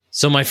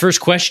So my first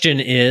question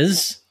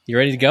is, you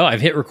ready to go?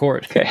 I've hit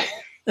record. Okay.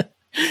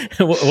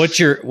 What's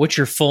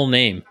your full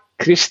name?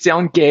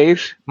 Kristján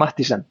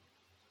Mathiesen.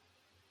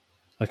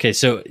 Okay,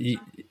 so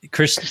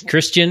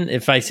Christian,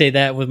 if I say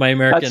that with my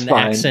American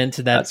accent,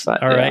 that's fine.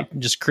 All right. Yeah.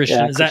 Just Christian.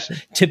 Yeah, is Christian.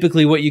 That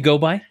typically what you go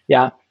by?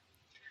 Yeah.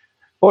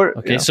 Or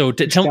okay, so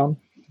tell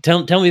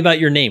me about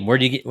your name.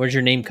 Where's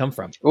your name come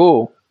from?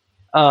 Oh,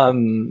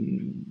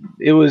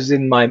 it was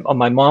on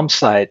my mom's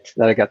side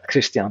that I got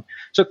Kristján.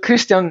 So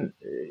Kristján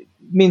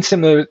means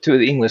similar to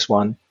the English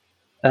one.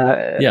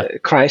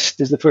 Christ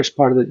is the first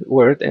part of the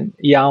word, and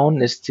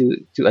Ján is to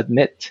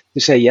admit, to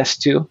say yes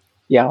to.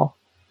 Ján.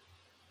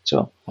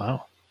 So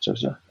wow. So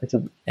it's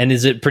and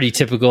is it pretty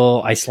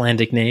typical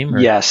Icelandic name? Or?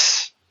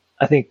 Yes,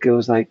 I think it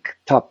was like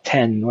top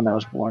 10 when I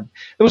was born.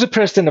 There was a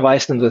president of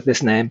Iceland with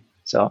this name,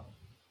 so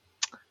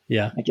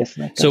yeah, I guess.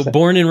 So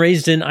born and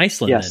raised in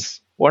Iceland. Yes,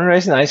 then. Born and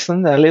raised in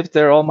Iceland. I lived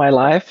there all my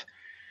life,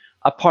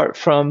 apart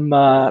from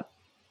a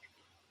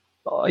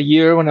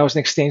year when I was an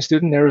exchange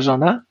student in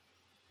Arizona,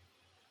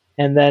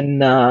 and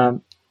then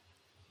up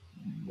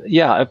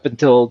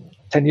until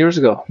 9 years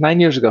ago,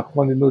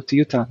 when we moved to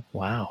Utah.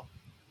 Wow.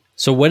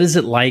 So what is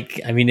it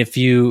like? I mean, if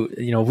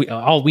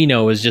all we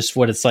know is just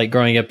what it's like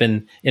growing up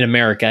in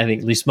America. I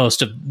think at least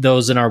most of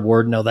those in our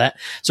ward know that.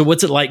 So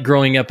what's it like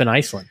growing up in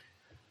Iceland?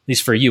 At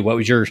least for you, what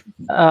was your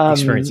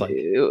experience like?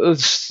 It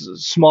was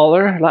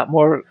smaller, a lot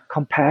more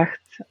compact.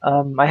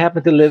 I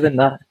happened to live in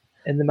the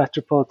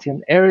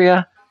metropolitan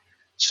area,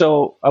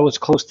 so I was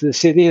close to the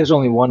city. There's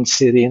only one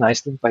city in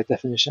Iceland by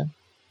definition.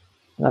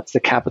 That's the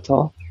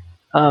capital.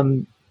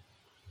 And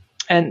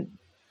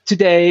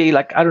today,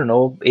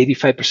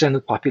 85% of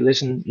the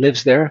population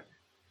lives there.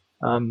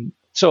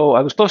 So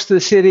I was close to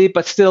the city,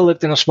 but still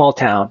lived in a small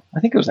town. I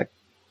think it was like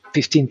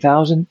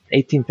 15,000,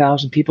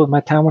 18,000 people in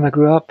my town when I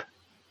grew up.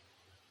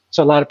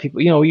 So a lot of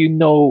people,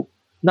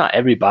 not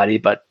everybody,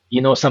 but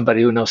you know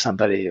somebody who knows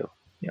somebody who,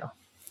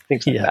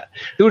 things like that.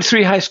 There were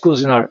 3 high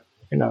schools in our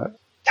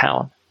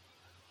town.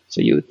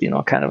 So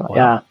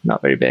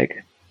not very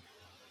big.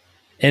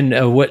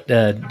 And what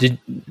tell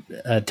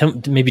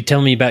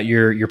me about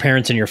your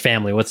parents and your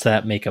family. What's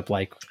that makeup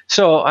like?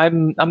 So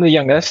I'm the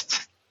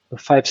youngest of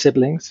 5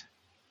 siblings,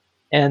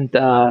 and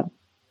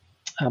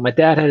my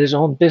dad had his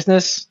own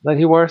business that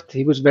he worked.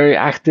 He was very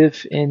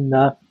active in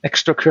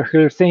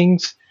extracurricular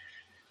things.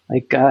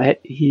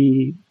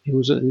 He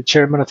was the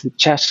chairman of the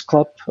chess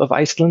club of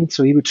Iceland,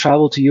 so he would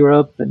travel to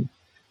Europe and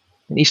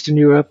Eastern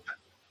Europe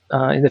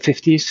in the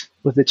 50s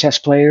with the chess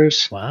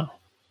players. Wow.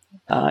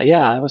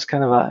 I was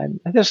kind of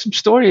there's some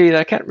story that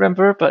I can't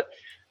remember, but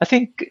I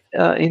think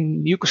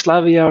in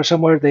Yugoslavia or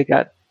somewhere they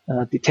got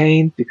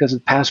detained because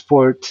of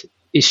passport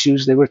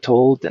issues, they were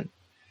told, and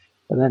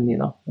then they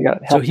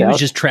got helped. So he was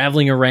just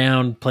traveling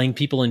around playing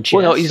people in chess.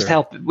 Well, no, he just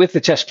helped with the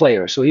chess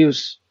players. So he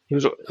was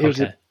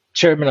the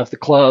chairman of the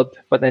club,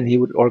 but then he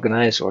would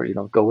organize or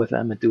go with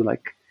them and do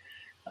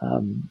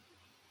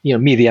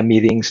media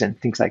meetings and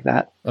things like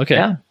that. Okay.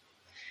 Yeah.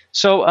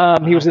 So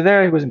he was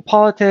there. He was in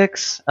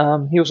politics.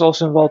 He was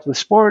also involved with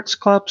sports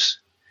clubs.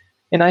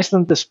 In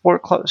Iceland, the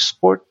sports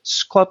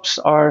clubs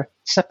are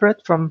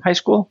separate from high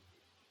school.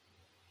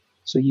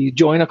 So you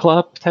join a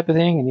club type of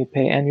thing, and you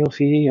pay annual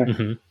fee.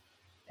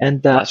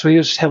 And so he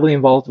was heavily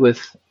involved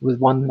with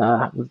one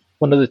of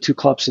the 2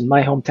 clubs in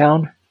my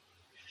hometown.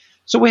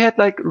 So we had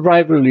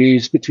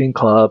rivalries between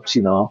clubs.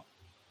 I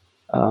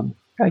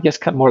guess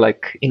kind of more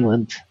like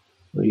England,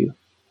 where you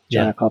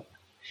join a club.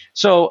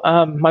 So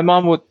my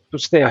mom would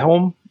stay at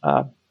home,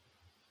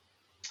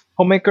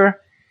 homemaker,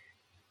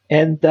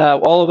 and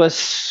all of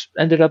us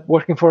ended up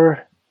working for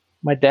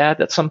my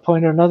dad at some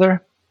point or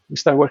another. We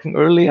started working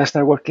early. I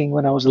started working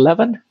when I was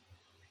 11.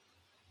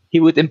 He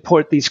would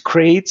import these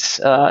crates,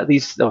 he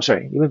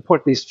would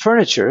import these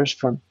furnitures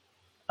from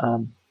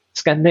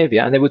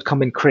Scandinavia, and they would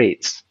come in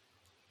crates,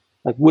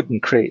 like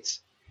wooden crates.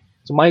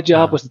 So my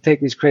job was to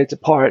take these crates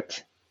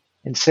apart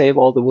and save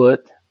all the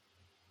wood,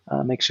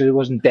 make sure it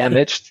wasn't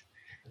damaged.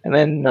 And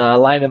then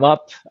line them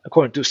up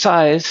according to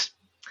size.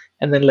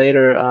 And then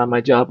later, my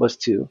job was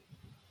to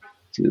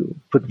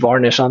put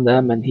varnish on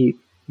them. And he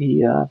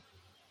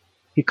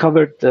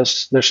covered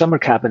their summer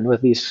cabin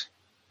with this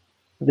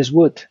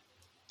wood,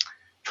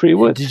 free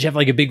wood. Did you have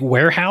a big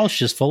warehouse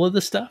just full of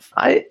this stuff?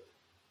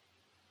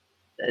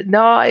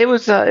 No, it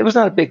was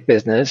not a big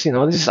business.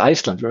 This is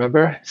Iceland.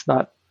 Remember, it's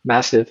not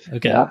massive.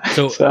 Okay, yeah.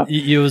 So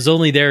it was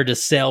only there to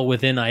sell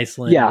within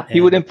Iceland. Yeah,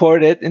 he would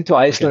import it into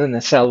Iceland and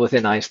then sell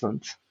within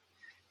Iceland.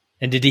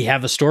 And did he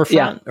have a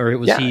storefront, or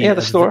he had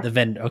a store? The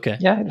vendor. Okay.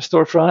 Yeah, he had a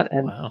storefront,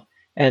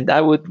 and I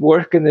would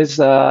work in this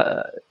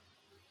a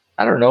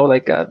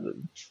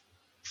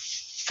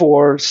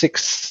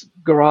 4-6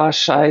 garage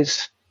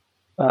size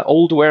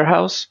old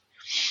warehouse.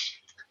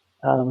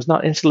 It was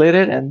not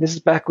insulated, and this is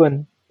back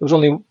when there was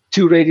only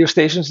 2 radio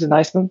stations in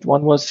Iceland.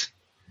 One was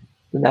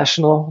the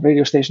national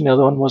radio station, the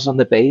other one was on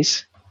the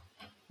base.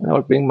 And I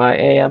would bring my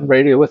AM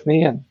radio with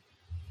me and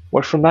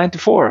work from 9 to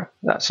 4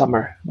 that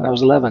summer when I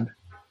was 11.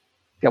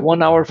 Got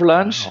 1 hour for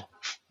lunch,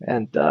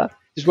 and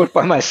just worked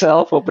by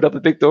myself, opened up the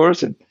big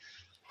doors, and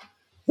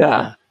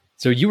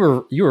So you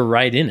were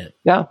right in it.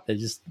 Yeah.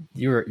 Did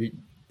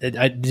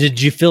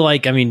you feel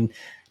like, I mean,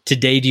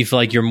 today, do you feel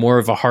like you're more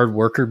of a hard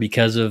worker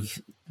because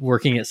of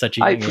working at such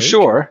a young age? For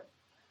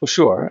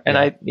sure.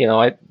 And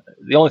the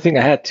only thing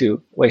I had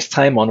to waste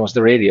time on was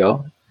the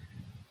radio.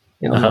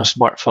 No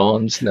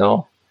smartphones,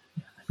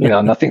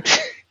 nothing.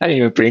 I didn't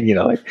even bring,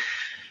 like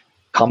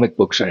comic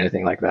books or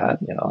anything like that.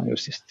 It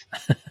was just,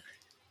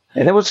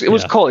 and it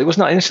was cold. It was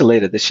not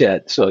insulated, the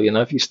shed. So,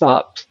 if you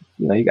stopped,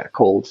 you got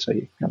cold. So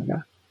you kind of got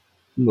to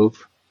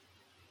move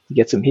to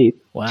get some heat.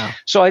 Wow.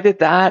 So I did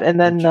that. And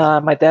then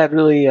my dad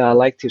really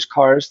liked his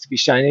cars to be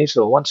shiny.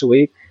 So once a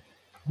week,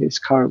 his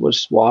car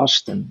was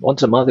washed, and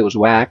once a month it was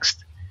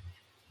waxed.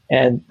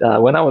 And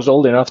when I was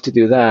old enough to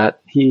do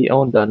that, he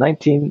owned a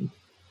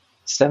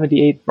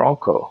 1978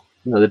 Bronco,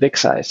 the big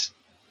size.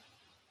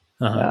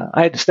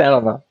 I had to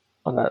stand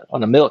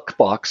on a milk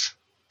box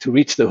to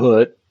reach the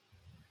hood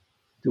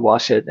to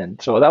wash it,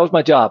 and so that was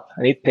my job.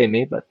 And he'd pay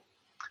me, but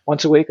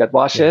once a week I'd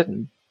wash it,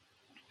 and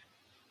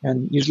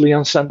usually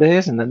on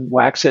Sundays, and then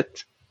wax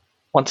it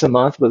once a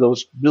month with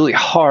those really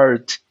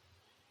hard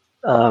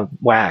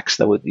wax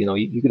that would,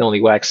 you could only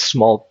wax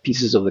small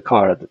pieces of the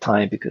car at the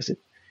time because it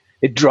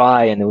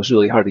dry, and it was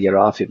really hard to get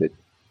off if you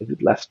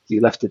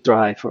left it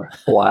dry for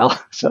a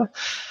while. So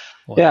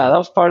yeah, that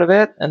was part of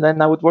it. And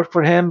then I would work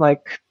for him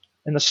like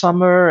in the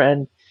summer,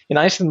 and in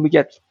Iceland we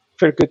get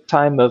very good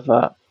time of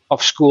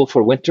off school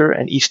for winter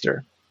and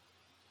Easter,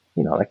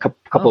 like a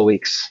couple of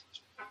weeks.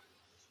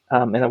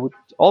 And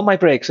all my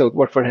breaks I would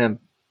work for him.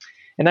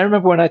 And I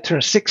remember when I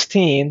turned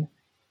 16,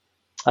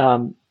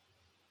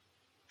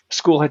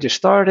 school had just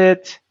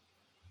started.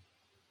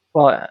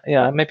 Well,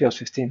 yeah, maybe I was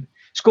 15.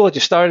 School had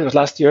just started. It was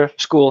last year,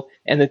 school.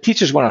 And the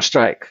teachers went on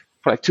strike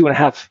for like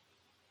 2.5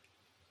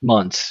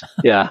 months.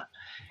 Yeah.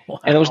 Wow.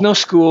 And there was no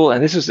school.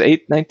 And this was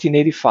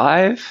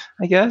 1985,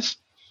 I guess.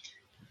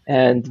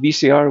 And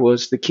VCR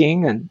was the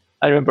king. And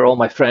I remember all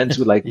my friends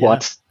would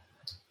watch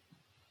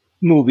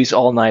movies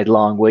all night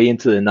long, way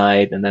into the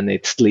night. And then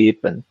they'd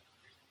sleep. And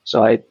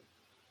so I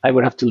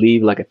would have to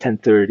leave like at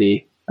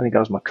 10:30. I think that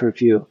was my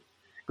curfew.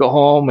 Go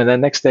home, and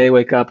then next day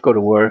wake up, go to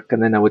work,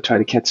 and then I would try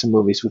to catch some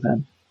movies with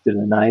them through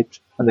the night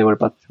when they were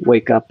about to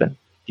wake up and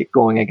get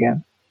going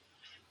again.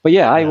 But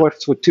yeah, I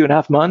worked for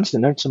 2.5 months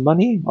and earned some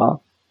money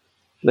while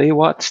they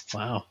watched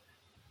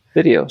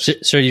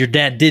videos. So your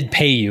dad did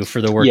pay you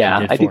for the work you did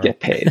for him. I did get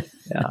paid.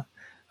 Yeah.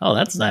 Oh,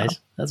 that's nice.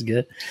 That's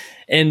good.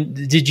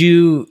 And did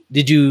you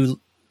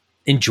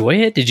enjoy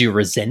it? Did you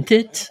resent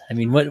it? I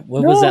mean, what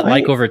was that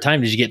like over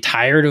time? Did you get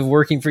tired of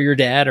working for your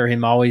dad, or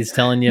him always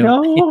telling you,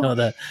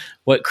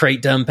 what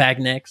crate to unpack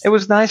next? It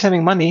was nice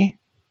having money.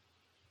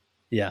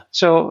 Yeah.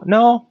 So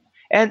no,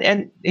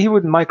 and he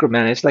wouldn't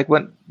micromanage. Like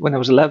when I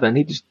was 11,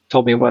 he just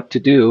told me what to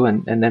do,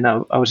 and then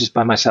I was just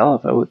by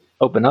myself. I would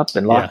open up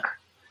and lock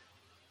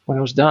when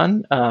I was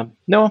done.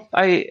 No,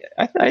 I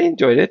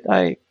enjoyed it.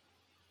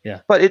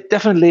 But it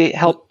definitely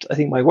helped, I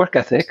think, my work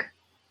ethic.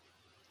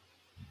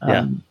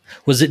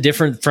 Was it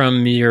different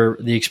from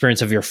the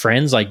experience of your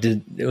friends? Like,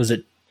 was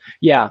it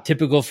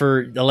typical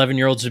for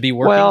 11-year-olds to be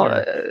working?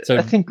 Well,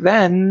 I think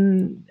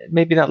then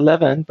maybe not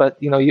 11, but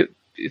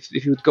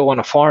if you would go on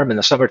a farm in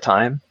the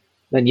summertime,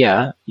 then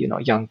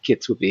young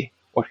kids would be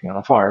working on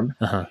a farm.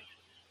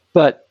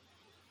 But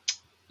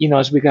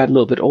as we got a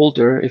little bit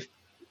older, if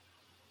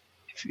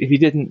you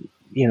didn't,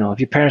 if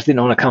your parents didn't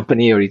own a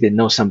company or you didn't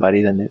know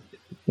somebody, then it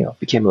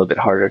became a little bit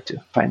harder to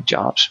find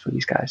jobs for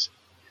these guys.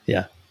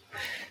 Yeah.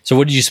 So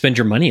what did you spend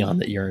your money on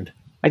that you earned?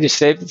 I just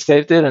saved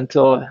it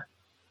until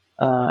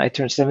I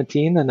turned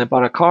 17, and I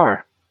bought a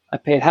car. I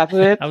paid half of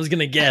it. I was going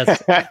to guess.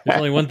 There's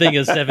only one thing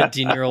a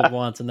 17-year-old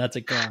wants, and that's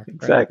a car.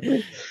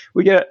 Exactly.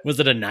 Right?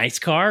 Was it a nice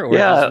car? Or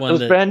it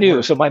was brand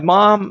new. So my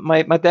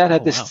dad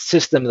had this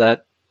system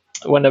that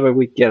whenever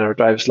we get our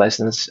driver's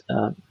license,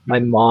 my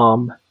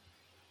mom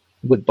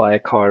would buy a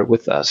car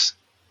with us.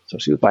 So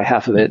she would buy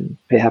half of it and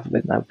pay half of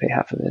it, and I would pay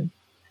half of it.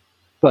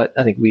 But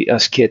I think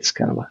us kids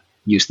kind of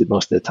used it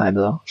most of the time,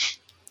 though.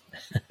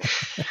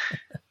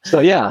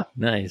 So yeah,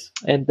 nice.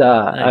 And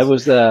nice. I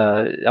was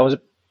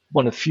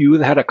one of the few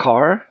that had a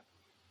car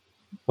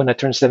when I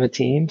turned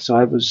 17. So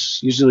I was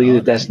usually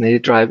the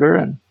designated driver,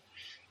 and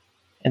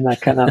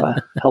that kind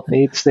of helped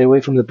me stay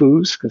away from the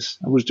booze because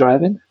I was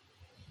driving.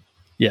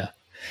 Yeah,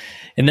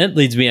 and that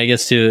leads me, I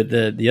guess, to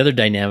the other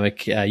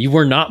dynamic. You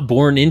were not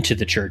born into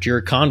the church; you're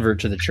a convert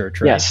to the church,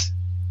 right? Yes.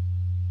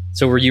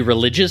 So were you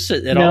religious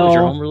at all? Was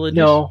your home religious?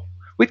 No,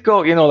 we'd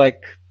go,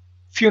 like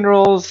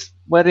funerals,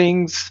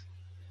 weddings,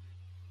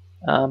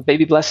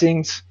 baby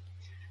blessings.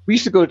 We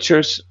used to go to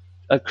church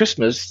at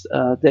Christmas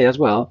Day as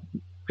well,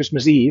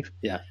 Christmas Eve.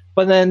 Yeah.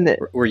 But then...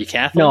 Were you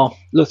Catholic? No,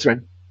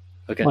 Lutheran.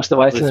 Okay. Most of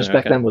Icelanders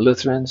back then were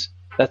Lutherans.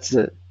 That's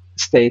the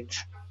state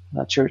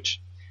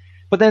church.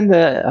 But then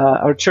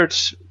our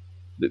church,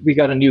 we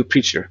got a new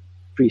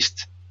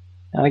priest.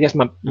 And I guess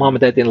my mom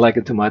and dad didn't like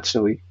it too much,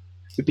 so we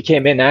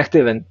became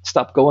inactive and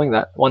stopped going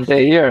that one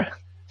day a year,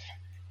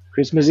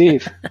 Christmas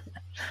Eve.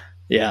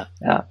 Yeah.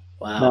 Yeah.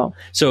 Wow. No.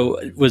 So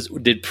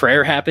did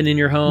prayer happen in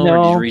your home,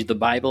 or did you read the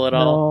Bible at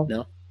all?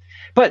 No.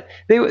 But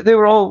they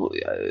were all,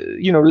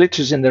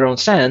 religious in their own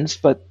sense,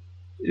 but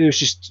it was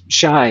just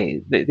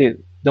shy. They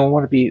don't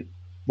want to be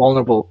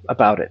vulnerable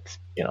about it.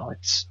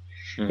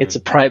 It's a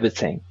private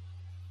thing.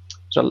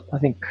 So I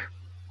think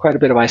quite a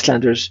bit of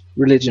Icelanders'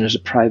 religion is a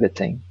private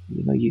thing.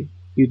 You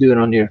do it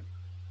on your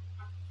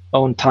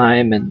own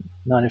time and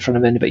not in front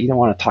of anybody. You don't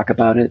want to talk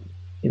about it.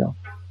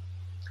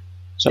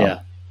 So yeah.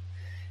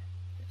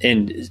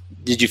 And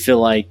did you feel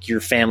like your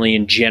family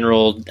in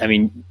general? I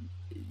mean,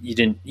 you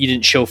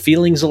didn't show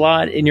feelings a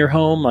lot in your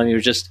home. I mean, it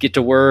was just get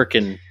to work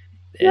and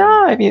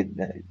yeah. I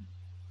mean,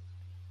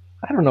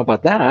 I don't know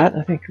about that.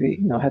 I think we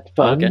had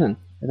fun and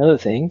other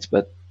things,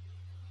 but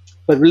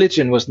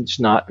religion was just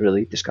not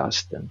really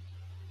discussed. And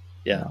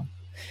yeah.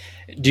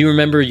 Do you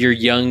remember your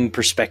young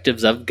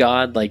perspectives of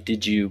God? Like,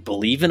 did you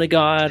believe in a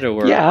God?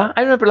 Or yeah,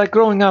 I remember like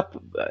growing up,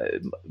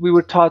 we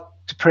were taught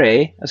to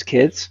pray as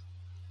kids,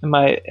 and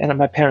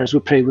my parents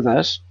would pray with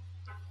us,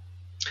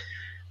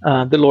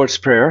 the Lord's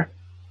Prayer,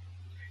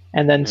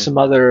 and then some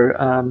other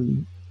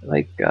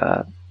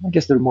I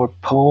guess there were more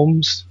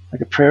poems,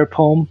 like a prayer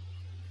poem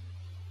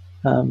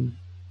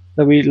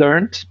that we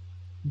learned.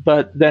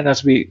 But then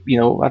as we,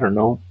 I don't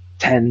know,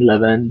 10,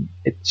 11,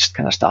 it just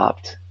kind of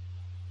stopped.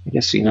 I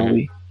guess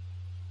we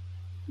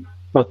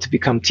about to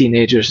become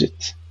teenagers.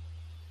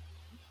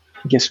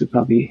 I guess we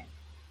probably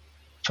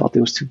felt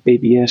it was too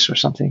babyish or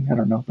something. I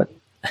don't know, but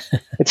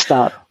it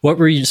stopped. What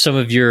were some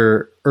of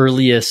your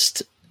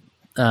earliest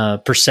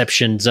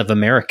perceptions of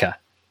America?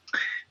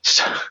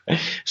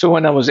 So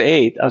when I was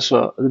 8, I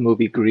saw the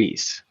movie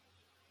Grease,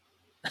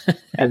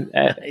 and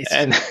Nice.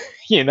 and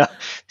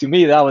to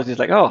me that was just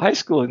like, oh, high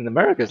school in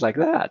America is like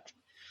that.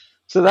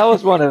 So that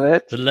was one of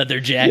it. The leather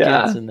jackets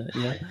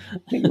Yeah. I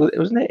think it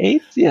wasn't it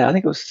 8? Yeah, I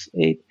think it was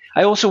 8.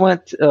 I also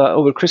went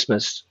over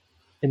Christmas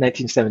in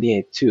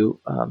 1978 to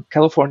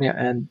California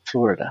and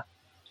Florida.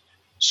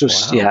 So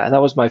Wow. yeah,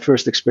 that was my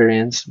first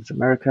experience with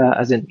America,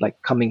 as in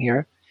like coming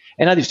here,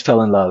 and I just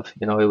fell in love.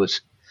 It was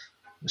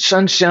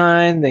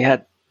sunshine. They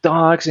had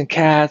dogs and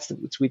cats,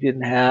 which we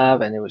didn't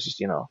have, and it was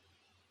just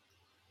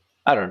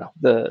I don't know,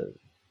 the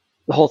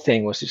whole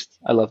thing was just,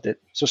 I loved it.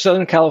 So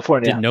Southern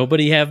California. Did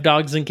nobody have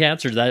dogs and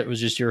cats, or that was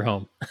just your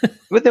home?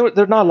 But there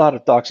were not a lot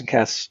of dogs and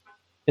cats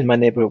in my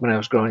neighborhood when I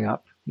was growing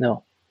up.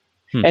 No.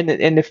 And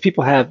if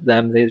people have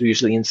them, they're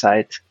usually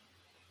inside.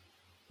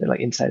 They're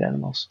like inside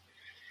animals.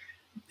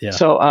 Yeah.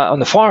 So on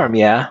the farm,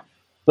 yeah,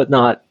 but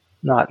not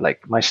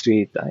like my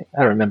street. I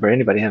don't remember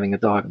anybody having a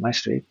dog in my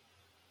street.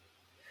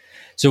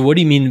 So what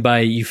do you mean by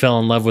you fell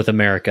in love with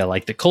America?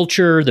 Like the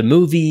culture, the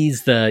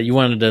movies, you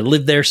wanted to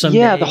live there someday?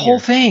 Yeah, the whole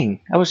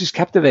thing. I was just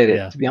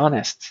captivated, to be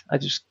honest.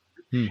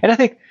 And I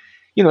think,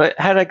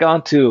 had I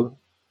gone to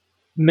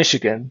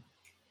Michigan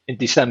in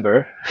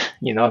December,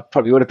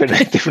 probably would have been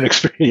a different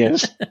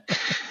experience.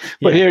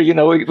 But here,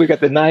 we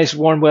got the nice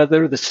warm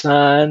weather, the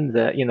sun,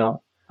 I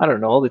don't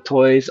know, all the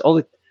toys, all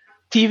the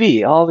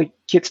TV, all the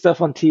kid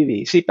stuff on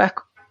TV. See, back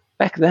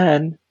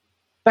then,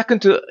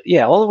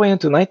 all the way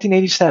into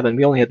 1987,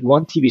 we only had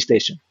one TV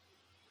station.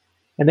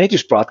 And they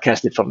just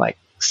broadcasted from like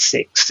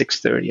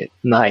 6:30 at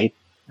night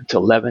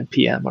until 11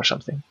 p.m. or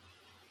something.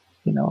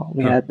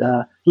 We had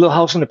Little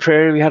House on the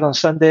Prairie we had on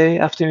Sunday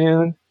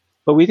afternoon,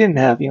 but we didn't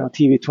have,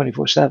 TV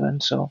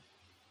 24/7. So,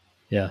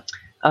 yeah.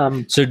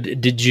 So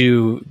did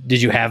you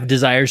have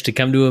desires to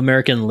come to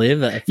America and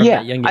live from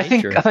that young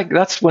age? I think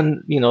that's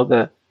when,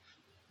 the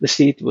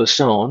seed was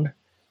sown.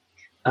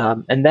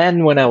 And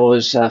then when I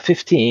was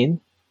 15,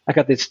 I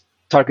got this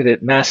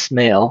targeted mass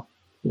mail,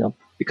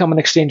 become an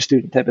exchange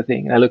student type of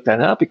thing. And I looked at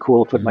it, that'd be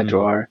cool, put in my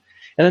drawer.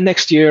 And then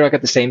next year I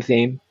got the same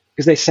theme,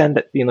 because they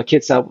send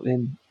kids out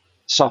in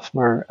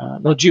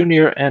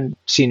junior and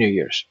senior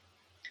years.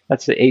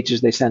 That's the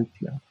ages they send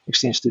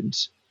exchange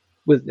students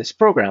with this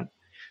program.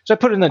 So I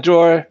put it in the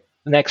drawer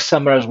the next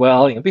summer as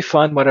well. It'd be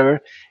fun,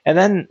 whatever. And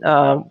then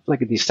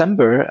like in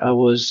December, I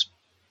was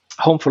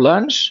home for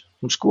lunch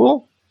from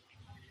school,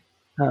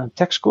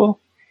 tech school.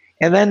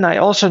 And then I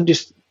also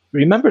just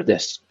remembered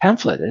this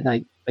pamphlet, and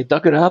I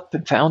dug it up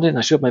and found it, and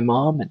I showed my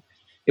mom, and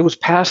it was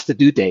past the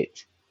due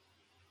date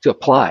to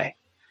apply.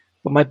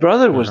 But my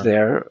brother was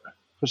there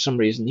for some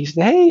reason. He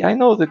said, "Hey, I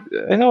know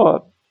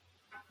a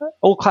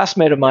old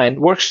classmate of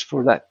mine works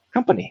for that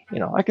company.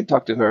 I can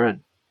talk to her." And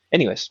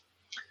anyways,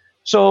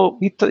 so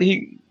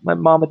my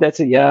mom and dad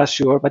said, "Yeah,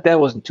 sure." My dad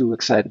wasn't too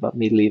excited about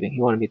me leaving.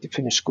 He wanted me to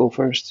finish school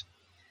first.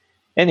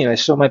 Anyway,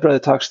 so my brother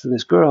talks to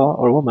this girl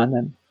or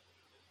woman,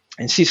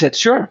 and she said,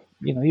 "Sure,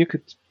 you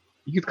could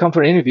come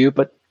for an interview,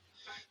 but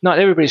not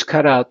everybody's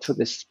cut out for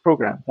this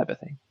program," type of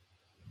thing.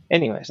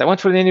 Anyways, I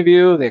went for the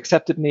interview. They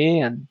accepted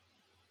me, and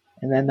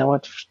then I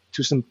went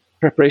to some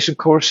preparation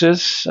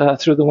courses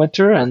through the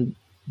winter, and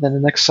then the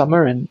next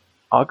summer in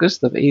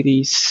August of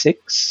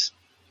 '86,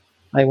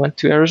 I went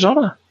to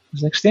Arizona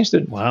as an exchange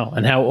student. Wow!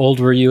 And how old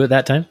were you at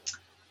that time?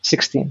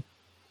 16.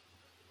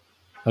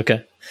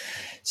 Okay.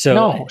 So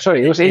no,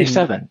 sorry, it was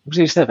 87. It was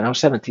 87. I was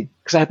 17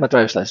 because I had my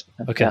driver's license.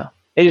 Okay. Yeah,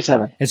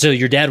 87. And so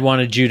your dad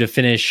wanted you to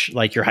finish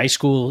like your high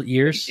school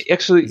years?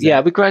 Actually,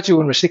 we graduate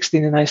when we're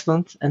 16 in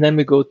Iceland, and then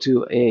we go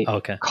to a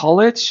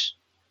college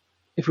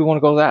if we want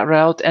to go that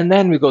route, and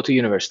then we go to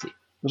university.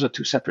 Those are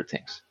two separate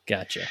things.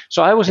 Gotcha.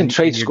 So I was in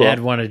trade school. Your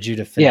dad wanted you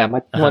to finish. Yeah,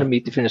 wanted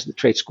me to finish the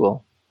trade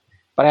school,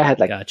 but I had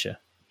gotcha.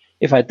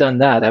 If I'd done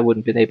that, I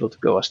wouldn't have been able to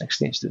go as an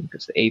exchange student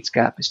because the age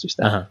gap is just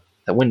that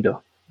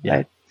window. Yeah.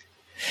 Right?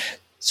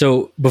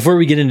 So before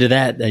we get into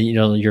that,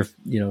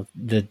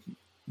 the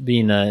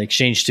being an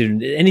exchange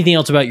student, anything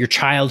else about your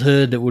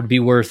childhood that would be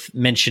worth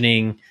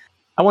mentioning?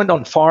 I went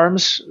on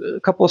farms a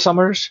couple of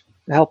summers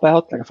to help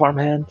out, like a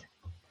farmhand.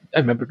 I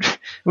remember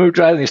we were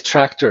driving this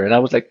tractor, and I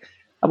was like,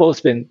 I've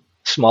always been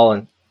small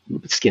and a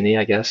little bit skinny,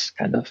 I guess,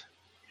 kind of.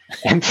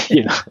 And,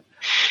 and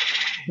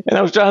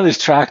I was driving this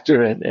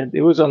tractor, and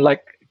it was on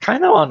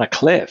kind of on a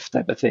cliff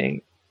type of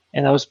thing.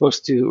 And I was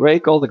supposed to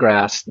rake all the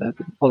grass,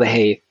 all the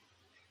hay.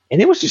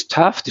 And it was just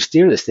tough to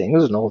steer this thing. It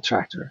was an old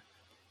tractor.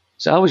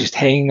 So I was just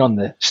hanging on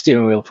the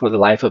steering wheel for the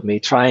life of me,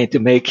 trying to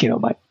make,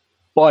 my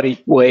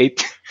body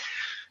weight,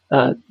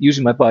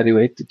 using my body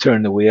weight to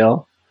turn the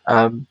wheel.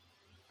 I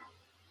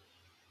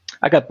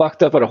got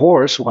bucked up at a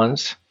horse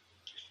once.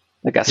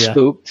 I got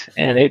spooked,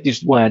 and it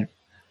just went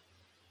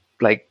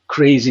like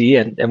crazy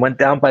and went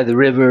down by the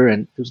river,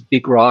 and there was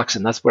big rocks,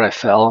 and that's where I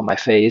fell on my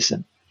face.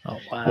 And,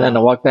 and then I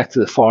walked back to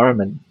the farm,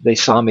 and they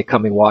saw me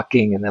coming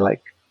walking, and they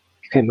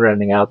came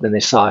running out. Then they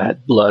saw I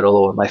had blood all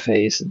over my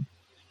face, and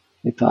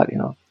they thought,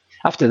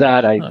 after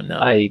that,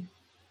 I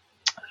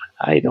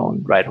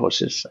don't ride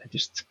horses. I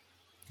just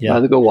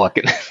rather go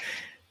walking.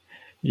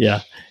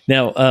 Yeah.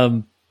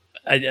 Now,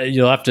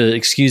 you'll have to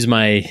excuse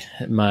my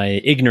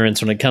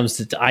ignorance when it comes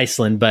to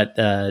Iceland, but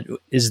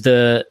there's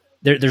a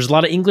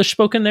lot of English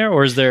spoken there,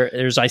 or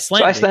there's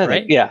Icelandic? So Icelandic,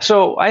 right? Yeah.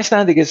 So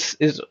Icelandic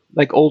is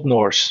like Old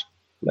Norse,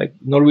 like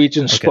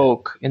Norwegian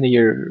spoke in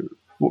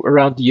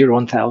around the year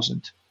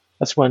 1000.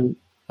 That's when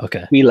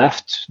we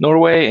left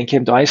Norway and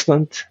came to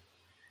Iceland.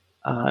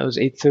 It was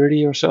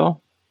 830 or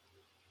so.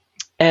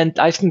 And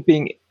Iceland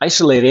being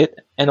isolated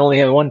and only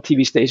having one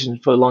TV station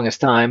for the longest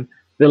time,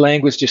 the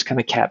language just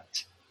kind of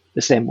kept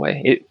the same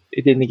way.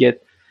 It didn't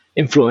get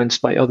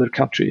influenced by other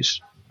countries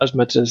as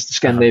much as the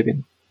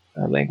Scandinavian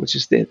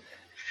languages did.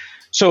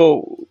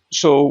 So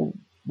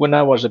when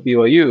I was at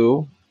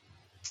BYU,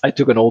 I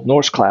took an Old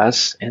Norse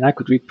class, and I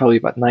could read probably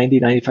about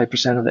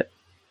 95% of it.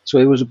 So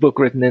it was a book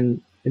written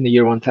in the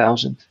year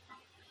 1000.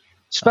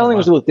 Spelling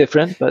was a little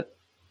different, but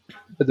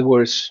the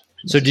words.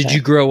 So did you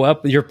grow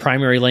up? Your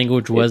primary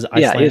language was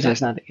Icelandic? Yeah, it is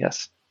Icelandic.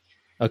 Yes.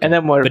 Okay. And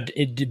then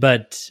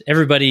but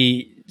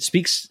everybody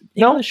speaks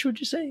English, would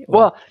you say?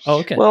 Well,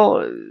 okay.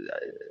 Well,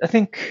 I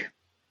think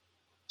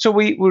so.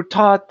 We were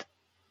taught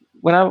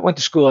when I went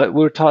to school.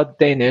 We were taught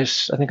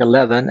Danish, I think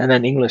 11, and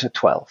then English at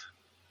 12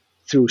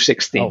 through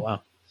 16. Oh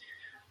wow!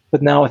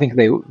 But now I think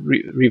they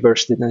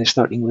reversed it, and they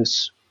start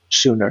English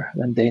sooner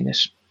than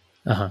Danish.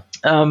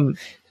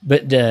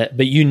 But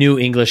you knew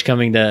English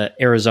coming to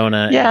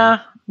Arizona. Yeah,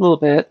 a little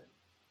bit.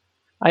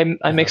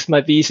 I mixed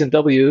my V's and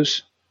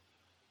W's.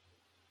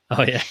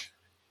 Oh yeah.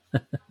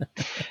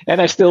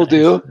 And I still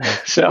do.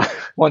 So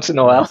once in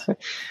a while.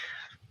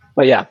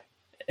 But yeah.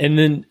 And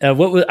then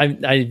what was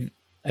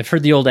I've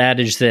heard the old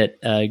adage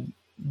that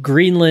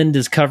Greenland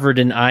is covered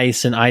in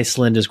ice and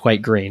Iceland is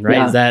quite green,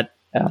 right?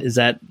 Yeah. Is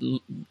that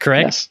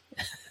correct?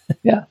 Yes.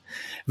 Yeah.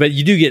 But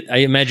you do get, I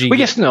imagine, we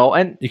get snow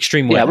and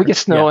extreme weather. Yeah, we get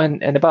snow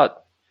and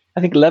about,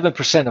 I think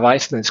 11% of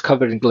Iceland is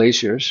covered in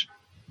glaciers.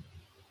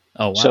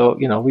 Oh wow!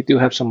 So we do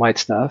have some white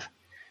stuff,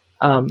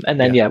 and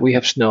then we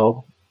have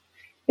snow,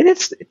 and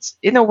it's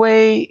in a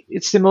way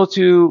it's similar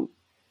to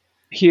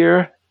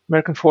here,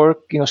 American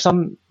Fork.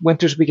 Some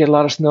winters we get a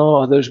lot of snow,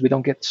 others we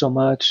don't get so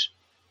much.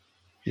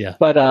 Yeah.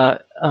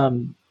 But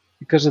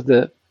because of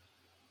the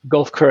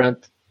Gulf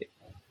current,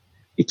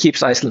 it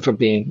keeps Iceland from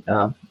being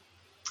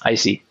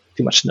icy.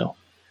 Too much snow.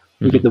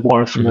 We get the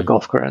warmth from the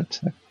Gulf current,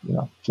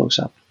 flows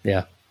up.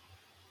 Yeah.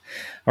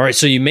 All right.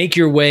 So you make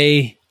your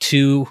way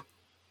to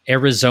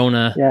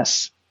Arizona.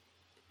 Yes.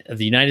 Of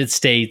the United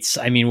States.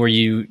 I mean, were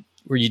you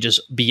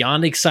just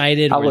beyond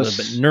excited? Were you a little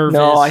bit nervous?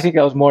 No, I think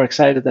I was more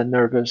excited than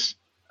nervous.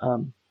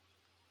 I'm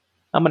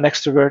an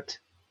extrovert.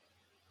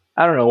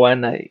 I don't know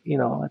when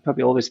I've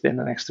probably always been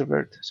an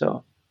extrovert.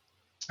 So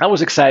I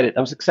was excited.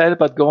 I was excited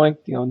about going,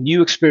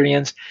 new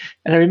experience.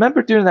 And I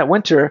remember during that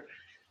winter,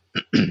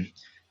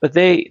 but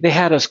they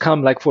had us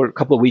come for a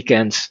couple of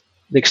weekends,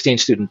 the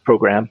exchange student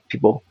program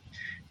people,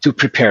 to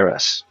prepare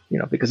us,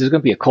 because there's going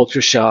to be a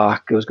culture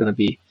shock. It was going to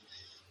be,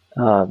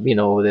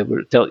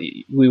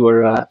 we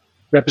were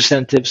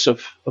representatives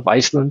of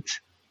Iceland,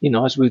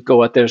 as we'd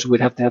go out there. So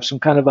we'd have to have some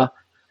kind of a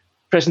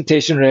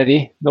presentation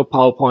ready, no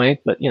PowerPoint,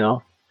 but,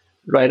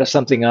 write us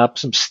something up,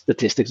 some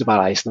statistics about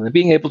Iceland, and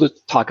being able to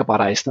talk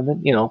about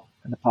Iceland, in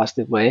a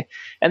positive way.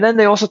 And then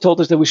they also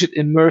told us that we should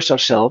immerse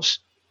ourselves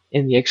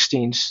in the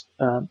exchange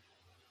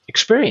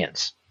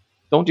experience.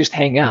 Don't just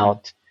hang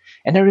out.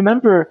 And I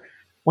remember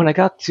when I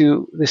got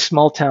to this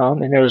small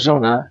town in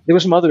Arizona, there were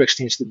some other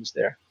exchange students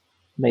there,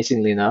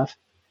 amazingly enough.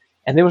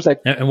 And there was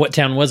And what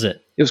town was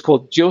it? It was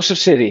called Joseph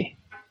City.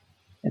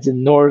 It's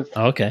in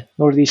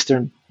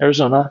northeastern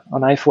Arizona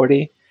on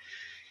I-40.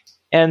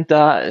 And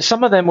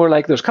some of them were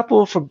like, there was a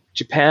couple from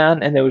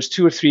Japan, and there was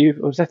two or three,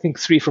 it was I think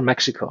three from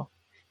Mexico.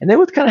 And they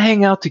would kind of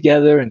hang out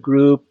together in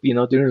group,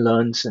 during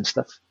lunch and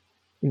stuff,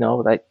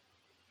 like.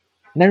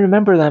 And I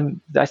remember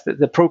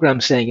the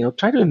program saying,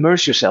 try to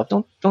immerse yourself.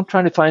 Don't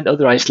try to find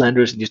other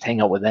Icelanders and just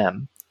hang out with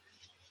them.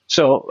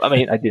 So, I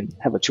mean, I didn't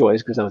have a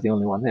choice because I was the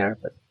only one there,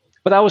 but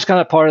that was kind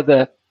of part of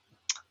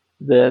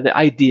the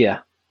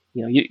idea.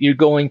 You're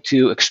going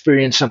to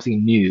experience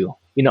something new.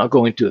 You're not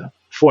going to a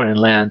foreign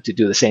land to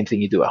do the same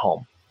thing you do at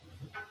home.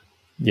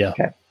 Yeah.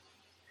 Okay.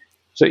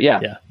 So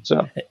yeah.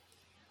 So.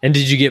 And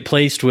did you get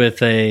placed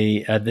with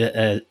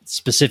a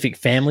specific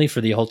family for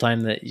the whole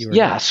time that you were?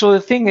 Yeah. So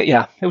it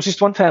was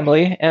just one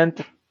family,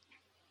 and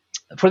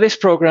for this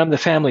program, the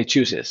family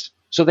chooses.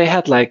 So they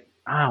had I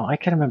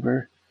can't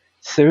remember,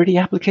 30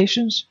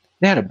 applications.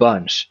 They had a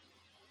bunch,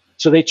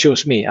 so they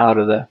chose me out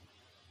of the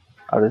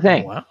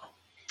thing. Oh, wow.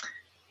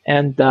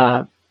 And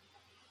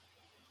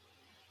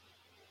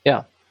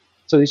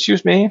so they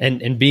choose me.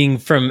 And being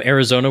from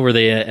Arizona, were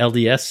they a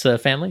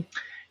LDS family?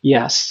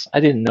 Yes, I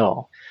didn't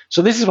know.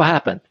 So this is what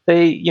happened.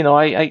 They, I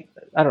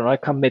don't know, I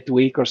come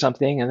midweek or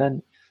something, and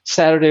then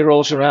Saturday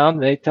rolls around,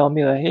 and they tell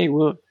me that, hey,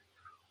 we're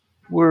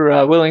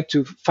willing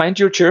to find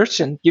your church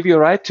and give you a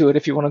ride to it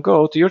if you want to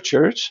go to your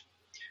church,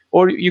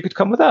 or you could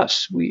come with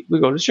us. We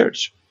go to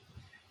church.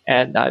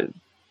 And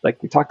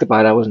like we talked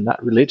about, I wasn't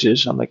that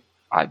religious. I'm like,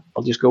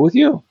 I'll just go with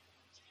you.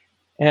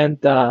 And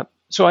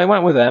so I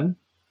went with them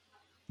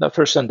the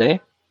first Sunday.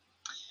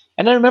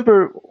 And I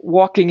remember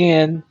walking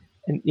in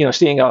and,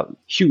 seeing a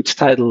huge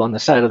title on the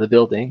side of the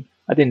building.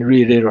 I didn't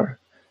read it or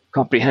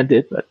comprehend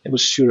it, but it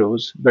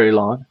was very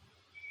long.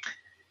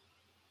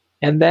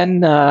 And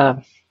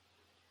then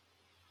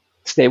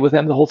stayed with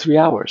them the whole 3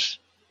 hours.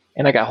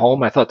 And I got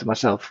home. I thought to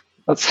myself,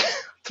 that's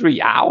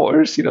 3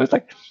 hours. It's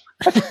like,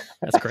 that's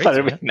crazy. I thought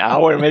it'd be an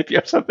hour maybe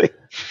or something.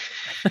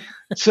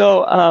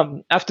 So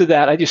after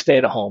that, I just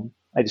stayed at home.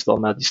 I just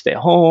thought I'd just stay at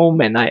home.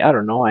 And I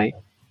don't know, I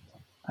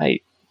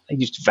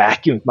just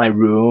vacuumed my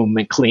room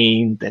and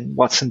cleaned and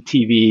watched some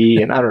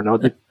TV and I don't know,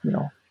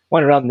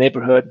 went around the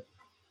neighborhood.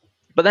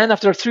 But then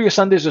after 3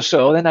 Sundays or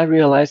so, then I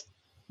realized,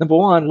 number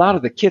one, a lot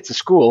of the kids at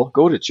school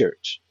go to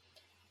church.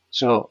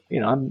 So,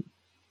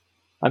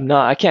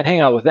 I can't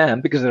hang out with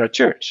them because they're at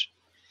church.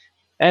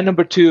 And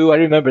number two, I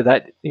remember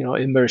that,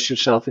 immerse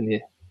yourself in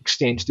the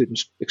exchange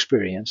student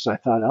experience. So I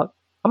thought,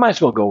 I might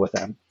as well go with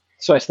them.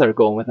 So I started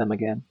going with them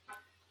again.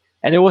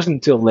 And it wasn't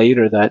until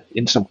later that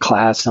in some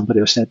class,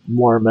 somebody said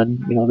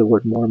Mormon, the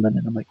word Mormon.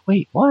 And I'm like,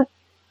 wait, what?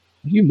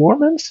 Are you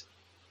Mormons?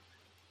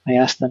 I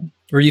asked them.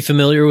 Were you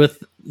familiar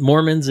with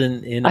Mormons in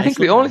I think Iceland?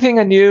 the only thing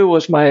I knew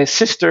was my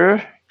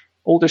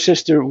older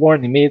sister,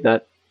 warning me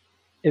that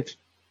if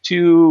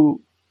two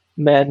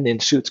men in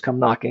suits come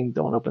knocking,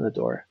 don't open the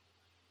door,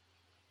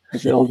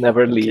 because they'll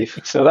never leave.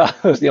 So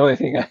that was the only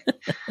thing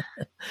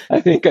I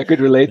think I could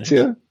relate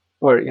to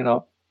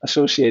or,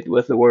 associate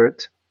with the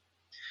word.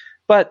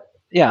 But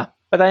I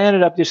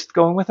ended up just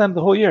going with them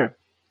the whole year.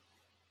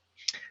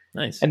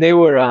 Nice. And they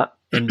were,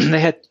 they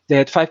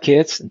had 5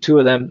 kids, and 2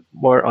 of them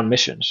were on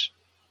missions.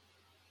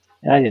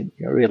 And I didn't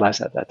realize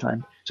that at that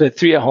time. So I had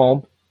 3 at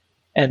home,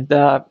 and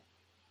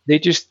they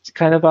just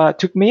kind of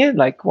took me in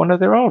like one of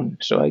their own.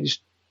 So I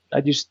just,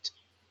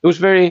 it was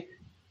very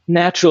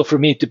natural for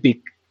me to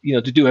be,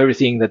 to do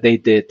everything that they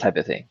did, type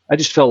of thing. I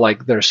just felt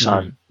like their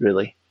son,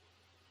 really.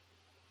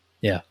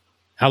 Yeah.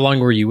 How long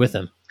were you with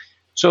them?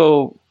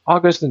 So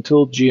August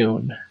until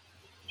June,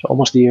 so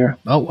almost a year.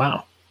 Oh,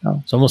 wow.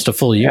 It's almost a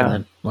full year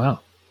then.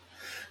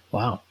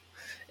 Wow.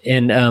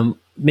 And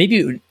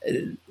maybe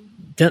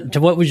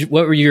what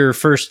were your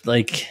first,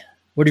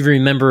 what do you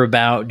remember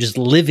about just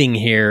living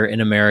here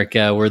in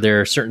America? Were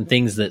there certain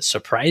things that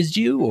surprised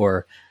you,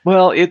 or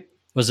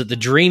was it the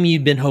dream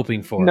you'd been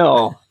hoping for?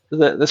 No,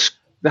 the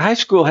high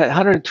school had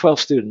 112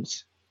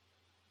 students.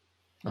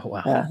 Oh,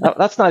 wow.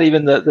 That's not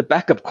even the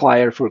backup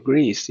choir for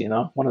Grease,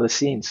 one of the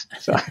scenes.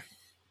 So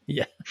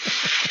yeah.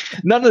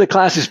 None of the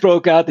classes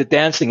broke out to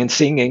dancing and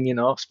singing,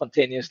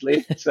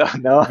 spontaneously. So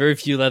no. Very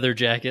few leather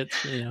jackets.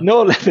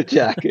 No leather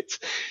jackets.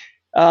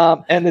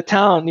 And the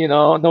town,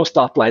 no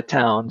stoplight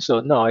town. So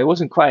no, it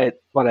wasn't quite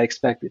what I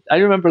expected. I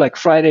remember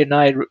Friday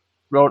night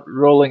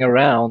rolling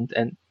around,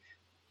 and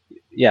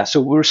so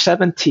we're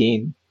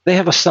 17. They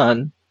have a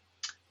son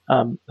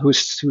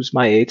who's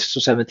my age, so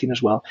 17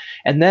 as well.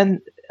 And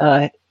then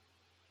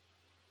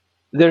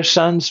their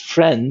son's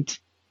friend,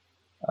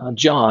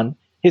 John,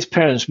 his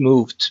parents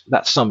moved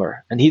that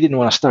summer, and he didn't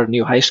want to start a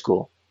new high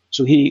school,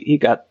 so he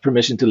got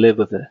permission to live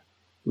with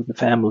the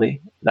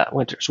family that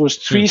winter. So it was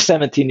 3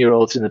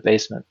 17-year-olds in the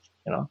basement.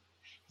 So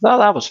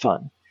that was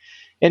fun.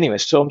 Anyway,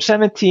 so I'm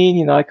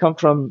 17. I come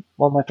from,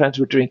 all my friends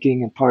were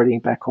drinking and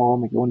partying back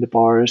home and going to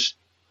bars.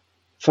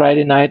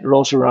 Friday night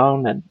rolls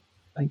around, and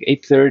I think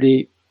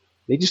 8:30,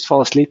 they just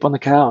fall asleep on the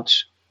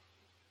couch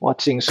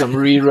watching some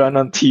rerun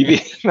on TV.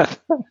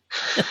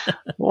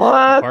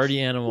 What? Party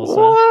animals.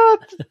 What?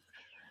 Huh?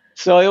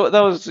 So it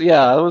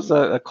was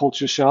a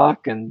culture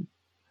shock, and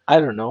I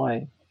don't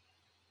know,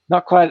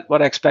 not quite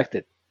what I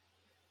expected.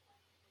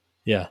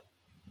 Yeah.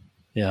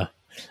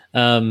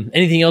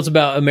 Anything else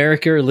about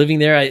America or living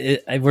there?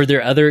 Were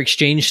there other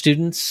exchange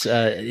students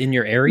in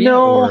your area?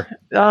 No.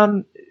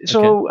 Or?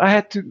 So I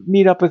had to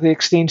meet up with the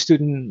exchange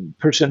student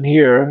person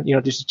here,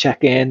 just to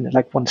check in,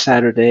 like one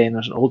Saturday, and there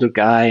was an older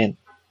guy, and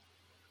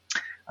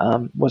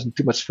wasn't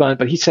too much fun.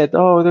 But he said,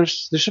 "Oh,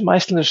 there's some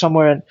Icelanders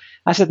somewhere," and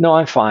I said, "No,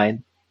 I'm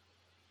fine."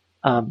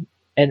 And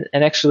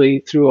actually,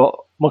 through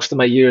most of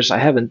my years, I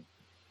haven't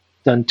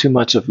done too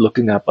much of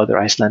looking up other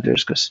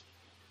Icelanders because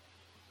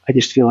I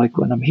just feel like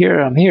when I'm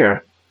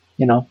here.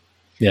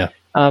 Yeah.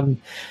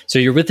 So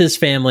you're with this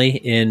family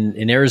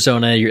in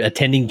Arizona. You're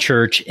attending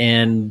church,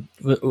 and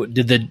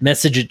did the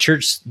message at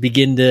church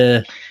begin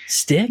to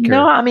stick? Or?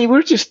 No, I mean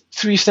we're just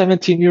 3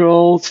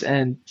 17-year-olds,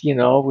 and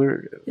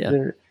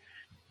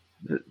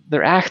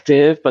they're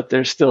active, but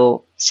they're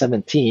still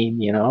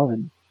 17,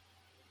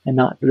 and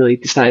not really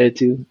decided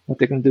to what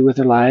they're going to do with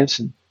their lives,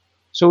 and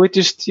so we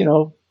just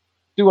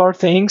do our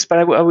things. But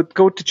I would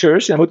go to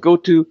church, and I would go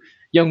to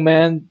young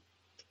man,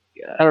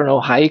 I don't know,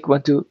 hike.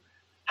 Went to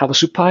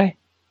Havasupai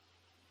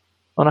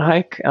on a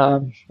hike.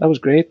 That was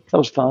great. That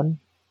was fun.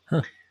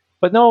 Huh.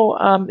 But no,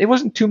 it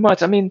wasn't too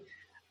much. I mean,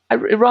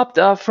 it rubbed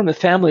off from the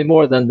family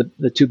more than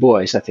the two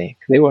boys, I think.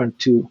 They weren't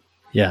too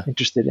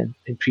interested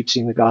in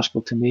preaching the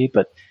gospel to me.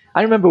 But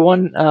I remember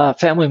one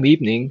family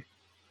evening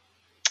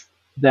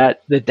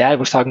that the dad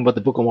was talking about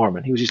the Book of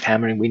Mormon. He was just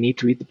hammering, we need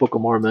to read the Book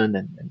of Mormon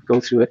and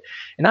go through it.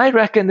 And I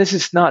reckon this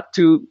is not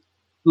too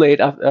late,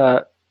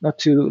 not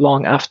too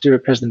long after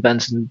President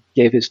Benson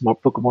gave his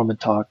Book of Mormon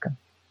talk,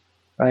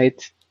 right?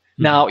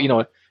 Mm-hmm. Now,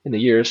 in the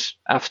years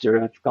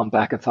after, I've gone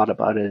back and thought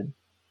about it.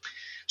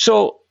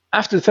 So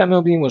after the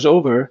family meeting was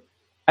over,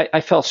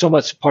 I felt so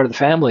much part of the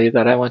family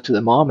that I went to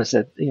the mom and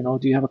said, do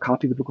you have a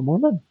copy of the Book of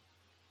Mormon?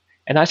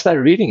 And I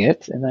started reading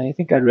it, and I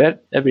think I read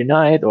every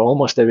night or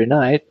almost every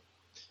night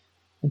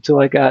until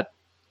I got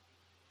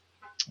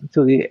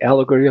to the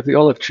allegory of the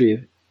olive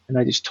tree, and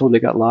I just totally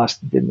got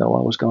lost and didn't know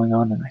what was going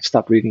on, and I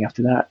stopped reading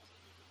after that.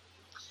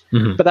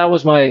 Mm-hmm. But that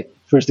was my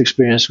first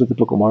experience with the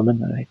Book of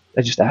Mormon, and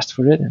I just asked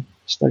for it and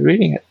started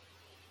reading it.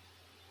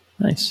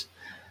 Nice.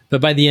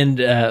 But by the end,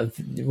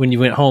 when you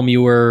went home,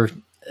 you were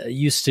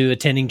used to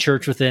attending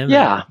church with them?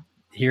 Yeah.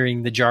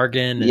 Hearing the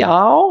jargon and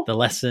the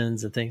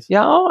lessons and things?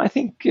 Yeah, I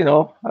think, I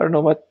don't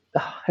know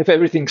if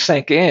everything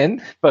sank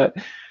in, but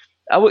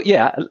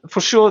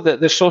for sure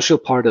the social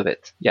part of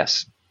it.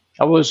 Yes.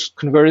 I was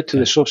converted to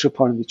the social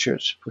part of the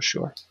church, for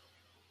sure.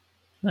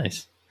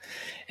 Nice.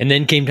 And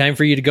then came time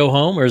for you to go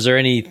home, or is there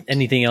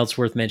anything else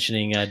worth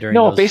mentioning during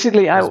No, those,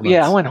 basically, those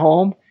months? I went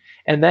home,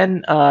 and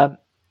then I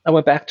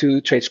went back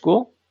to trade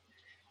school.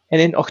 And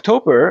in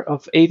October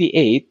of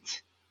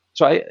 88,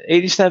 so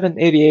 87,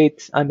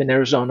 88, I'm in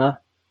Arizona.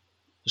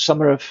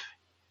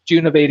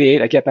 June of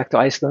 88, I get back to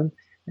Iceland.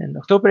 And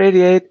October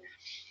 88,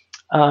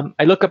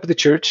 I look up at the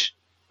church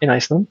in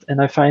Iceland,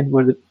 and I find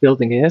where the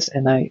building is,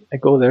 and I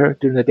go there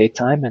during the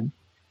daytime, and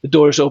the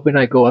doors open.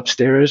 I go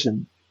upstairs,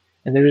 and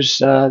there's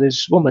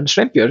this woman,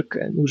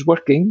 Sveinbjörg, who's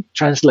working,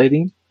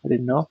 translating. I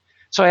didn't know.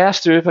 So I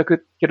asked her if I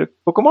could get a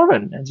Book of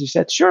Mormon, and she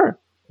said, sure,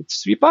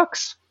 it's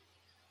 $3.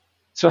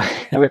 So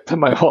I went in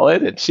my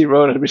wallet, and she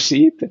wrote a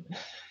receipt, and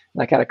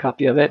I got a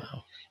copy of it.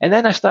 Wow. And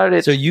then I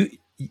started. So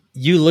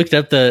you looked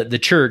up the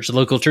church, the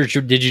local church.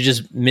 Did you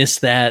just miss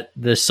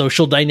the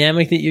social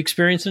dynamic that you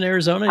experienced in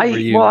Arizona?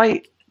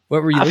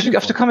 What were you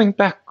after coming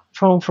back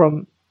from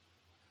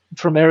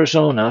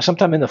Arizona,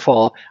 sometime in the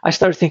fall, I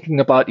started thinking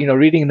about,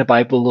 reading the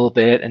Bible a little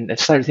bit, and I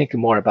started thinking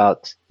more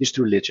about just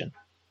religion.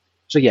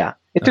 So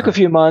it took a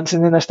few months,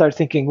 and then I started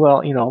thinking,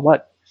 well,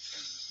 what?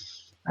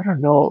 I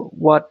don't know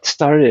what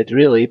started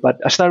really,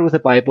 but I started with the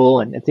Bible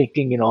and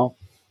thinking,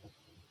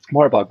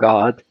 more about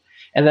God.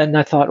 And then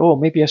I thought, oh,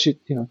 maybe I should,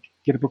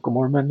 get a Book of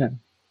Mormon, and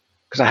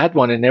because I had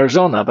one in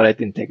Arizona, but I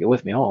didn't take it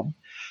with me home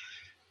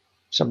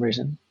for some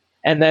reason.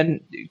 And then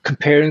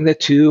comparing the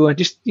two, and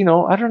just,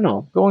 I don't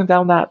know, going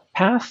down that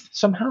path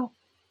somehow.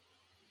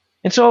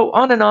 And so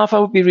on and off, I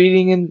would be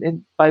reading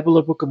in Bible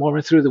or Book of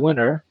Mormon through the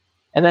winter.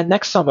 And then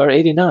next summer,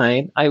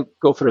 89, I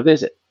go for a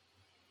visit.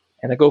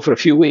 And I go for a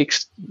few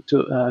weeks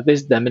to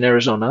visit them in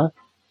Arizona,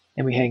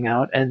 and we hang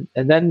out. And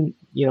then,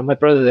 my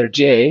brother there,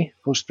 Jay,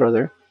 host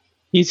brother,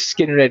 he's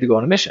getting ready to go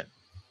on a mission.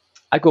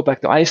 I go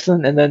back to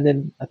Iceland, and then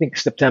in, I think,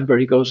 September,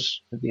 he goes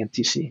to the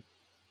MTC.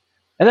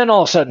 And then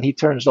all of a sudden, he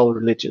turns all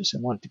religious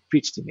and wanted to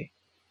preach to me.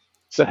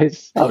 So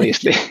it's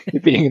obviously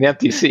being an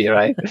MTC,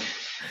 right?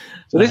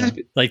 So this is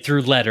like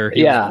through letter.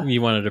 He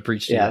wanted to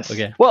preach to you.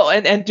 Okay. Well,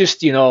 and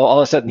just, all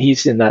of a sudden,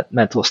 he's in that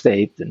mental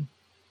state. And,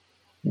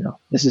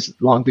 this is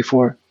long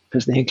before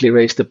President Hinckley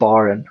raised the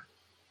bar and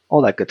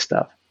all that good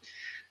stuff.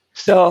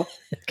 So,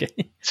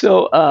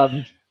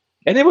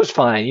 and it was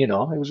fine, it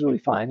was really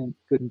fine and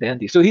good and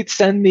dandy. So he'd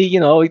send me,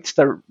 he'd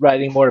start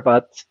writing more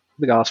about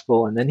the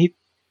gospel. And then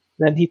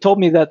he told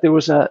me that there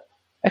was a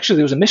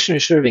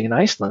missionary serving in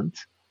Iceland.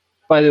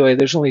 By the way,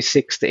 there's only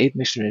 6 to 8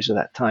 missionaries at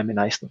that time in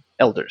Iceland,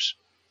 elders.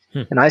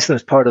 And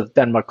Iceland is part of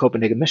Denmark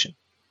Copenhagen mission.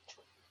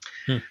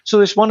 So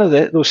there's one of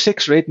those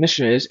 6 or 8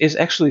 missionaries is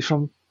actually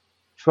from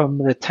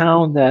the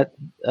town that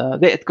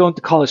they had gone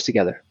to college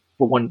together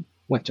for one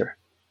winter.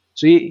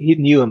 So he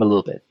knew him a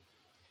little bit.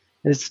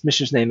 And his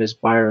missioner's name is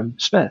Byram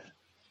Smith.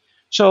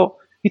 So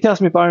he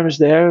tells me Byram is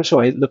there, so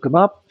I look him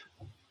up.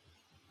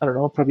 I don't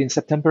know, probably in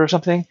September or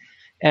something.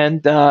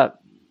 And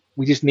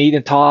we just meet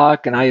and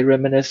talk, and I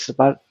reminisce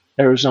about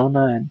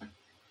Arizona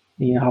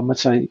and how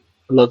much I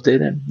loved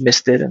it and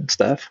missed it and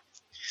stuff.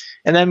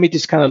 And then we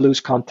just kind of lose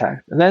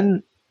contact. And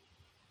then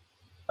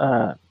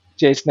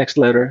Jay's next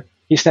letter,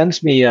 he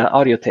sends me an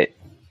audio tape,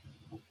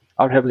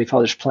 Our Heavenly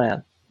Father's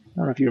Plan. I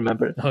don't know if you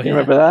remember it. Oh, you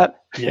remember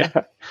that?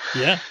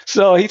 Yeah.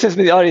 So he sends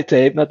me the audio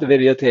tape, not the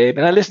videotape,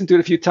 and I listened to it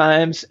a few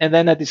times, and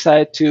then I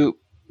decided to,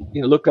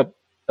 look up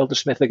Elder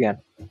Smith again.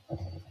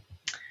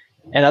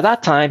 And at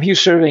that time, he was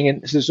serving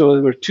in. So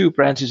there were two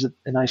branches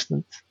in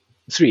Iceland,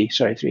 three.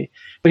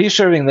 But he's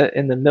serving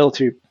in the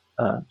military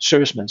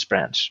servicemen's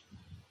branch.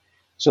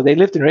 So they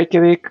lived in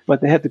Reykjavik,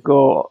 but they had to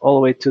go all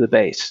the way to the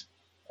base,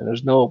 and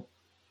there's no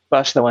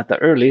bus that went that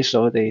early,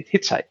 so they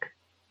hitchhike.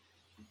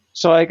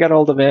 So I got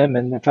hold of him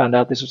and I found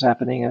out this was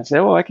happening. And I said,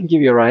 "Oh, I can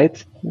give you a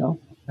ride.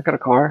 I got a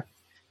car."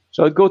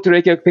 So I'd go to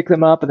Reykjavik, pick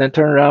them up, and then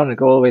turn around and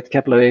go all the way to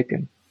Keflavik.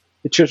 And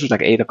the church was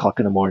like 8 o'clock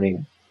in the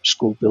morning,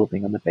 school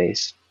building on the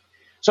base.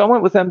 So I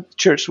went with them to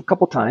church a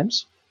couple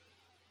times.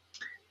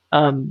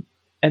 And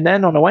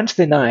then on a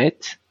Wednesday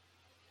night,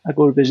 I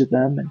go to visit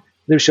them, and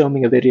they're showing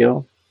me a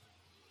video,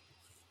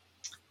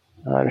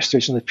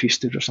 Restoration of the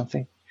Priesthood or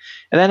something.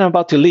 And then I'm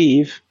about to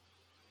leave,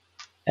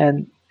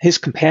 and his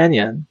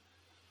companion,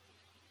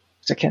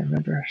 I can't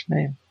remember his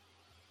name,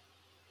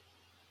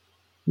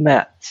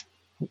 Matt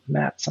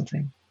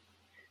something.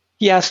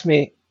 He asked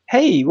me,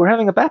 "Hey, we're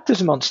having a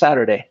baptism on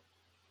Saturday.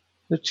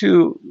 There are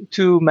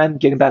two men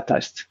getting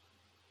baptized.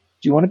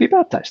 Do you want to be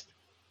baptized?"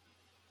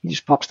 He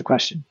just pops the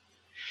question.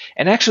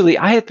 And actually,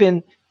 I had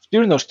been,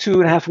 during those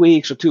 2.5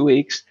 weeks or 2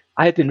 weeks,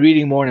 I had been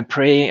reading more and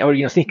praying,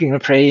 or thinking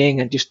and praying,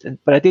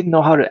 but I didn't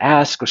know how to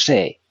ask or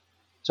say.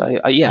 So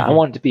I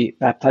wanted to be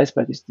baptized,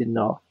 but I just didn't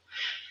know.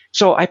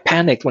 So I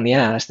panicked when he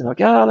asked, and I'm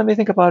like, "Oh, let me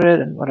think about it,"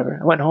 and whatever.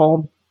 I went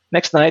home.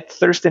 Next night,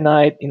 Thursday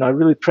night, I'm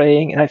really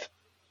praying, and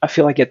I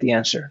feel I get the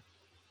answer.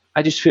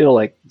 I just feel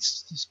like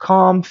this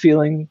calm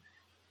feeling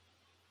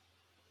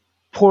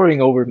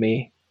pouring over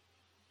me,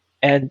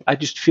 and I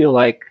just feel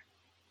like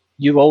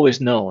you've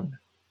always known.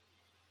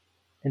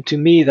 And to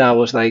me, that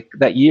was like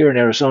that year in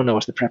Arizona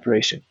was the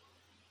preparation.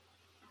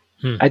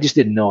 I just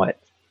didn't know it.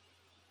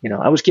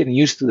 I was getting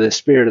used to the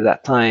spirit of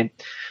that time.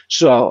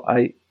 So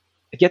I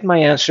get my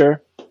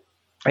answer.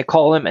 I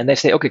call them, and they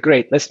say, "Okay,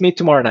 great. Let's meet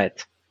tomorrow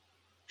night,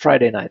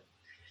 Friday night."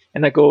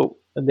 And I go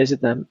and visit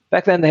them.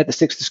 Back then, they had the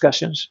 6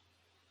 discussions.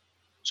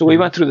 So we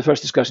went through the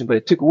first discussion, but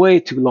it took way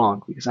too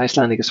long because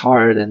Icelandic is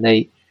hard, and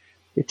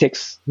it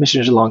takes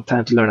missionaries a long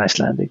time to learn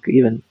Icelandic,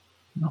 even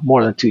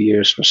more than 2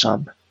 years for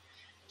some.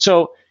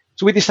 So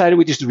we decided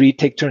we just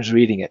take turns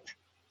reading it.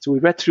 So we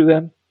read through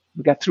them.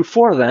 We got through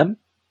 4 of them.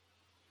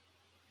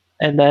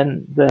 And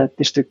then the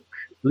district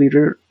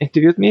leader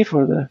interviewed me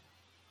for the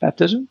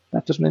baptism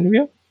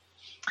interview.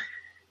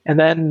 And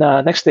then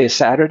next day is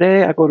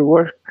Saturday. I go to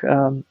work.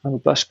 I'm a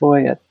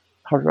busboy at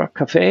Hard Rock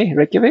Cafe,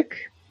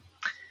 Reykjavik.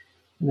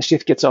 And the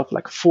shift gets off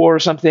like 4 or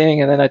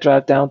something. And then I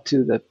drive down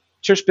to the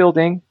church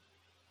building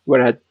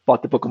where I had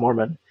bought the Book of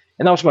Mormon.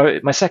 And that was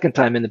my second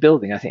time in the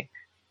building, I think,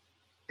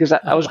 because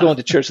I was going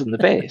to church in the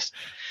base.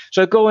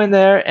 So I go in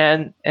there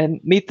and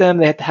meet them.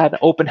 They had an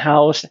open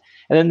house.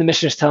 And then the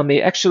missionaries tell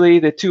me, actually,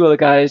 the 2 other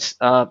guys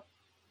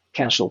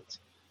canceled.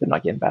 They're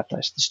not getting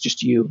baptized. It's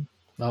just you.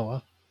 Oh,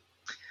 wow.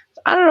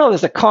 I don't know.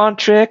 There's a con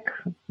trick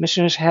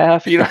missionaries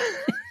have,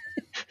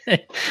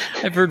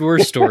 I've heard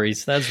worse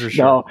stories, that's for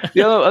sure. No,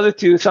 the other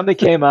 2, something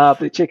came up,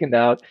 they chickened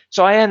out.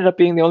 So I ended up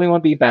being the only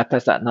one being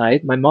baptized that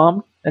night. My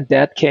mom and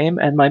dad came,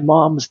 and my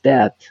mom's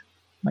dad,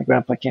 my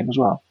grandpa, came as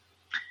well.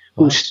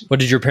 Wow. What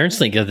did your parents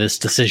think of this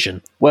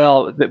decision?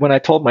 Well, when I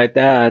told my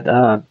dad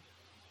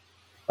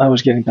I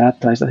was getting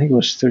baptized, I think it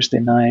was Thursday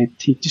night,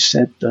 he just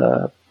said,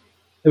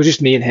 it was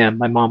just me and him.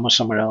 My mom was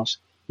somewhere else.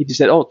 He just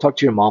said, "Oh, talk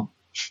to your mom."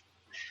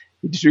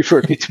 He just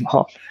referred me to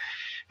mom.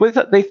 But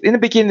in the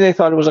beginning, they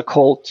thought it was a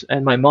cult,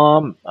 and my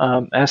mom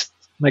asked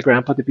my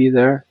grandpa to be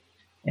there,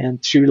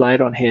 and she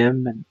relied on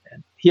him. And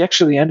he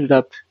actually ended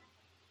up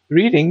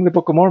reading the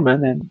Book of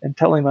Mormon and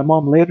telling my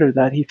mom later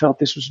that he felt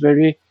this was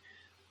very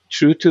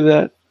true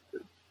to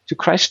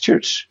Christ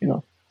Church,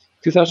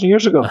 2,000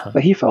 years ago,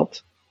 that he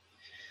felt.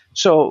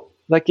 So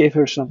that gave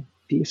her some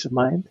peace of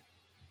mind.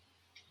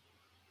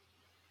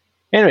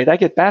 Anyway, I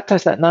get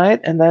baptized that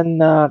night, and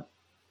then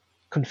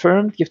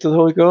confirmed, gift of the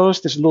Holy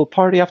Ghost. There's a little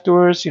party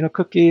afterwards,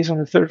 cookies on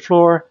the 3rd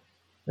floor.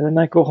 And then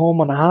I go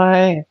home on a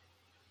high.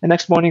 The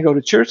next morning, go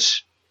to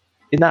church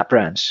in that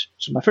branch.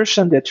 So my first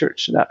Sunday at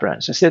church in that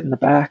branch. I sit in the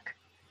back.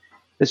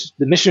 The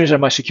missionaries are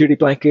my security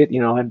blanket.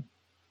 I'm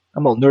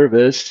all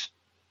nervous,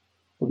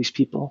 all these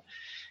people.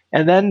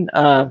 And then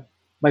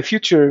my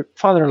future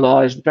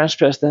father-in-law is the branch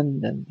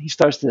president, and he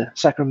starts the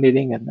sacrament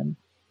meeting, and then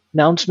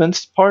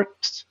announcements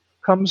part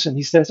comes, and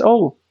he says,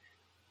 "Oh,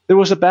 there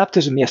was a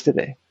baptism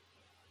yesterday."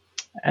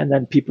 And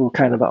then people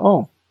kind of,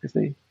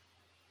 because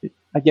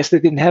I guess they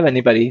didn't have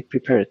anybody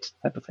prepared,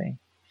 type of thing.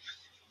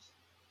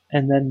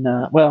 And then,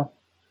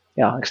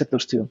 except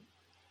those two.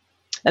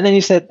 And then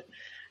he said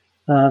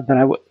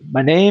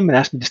my name and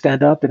asked me to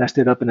stand up, and I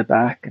stood up in the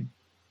back.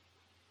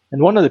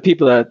 And one of the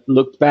people that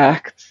looked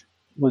back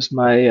was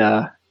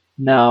my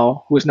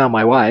who is now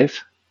my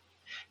wife.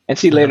 And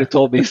she later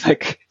told me,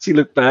 she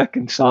looked back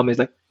and saw me. He's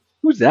like,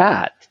 who's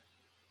that?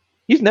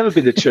 He's never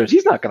been to church.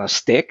 He's not going to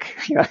stick.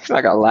 He's not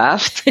going to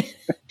last.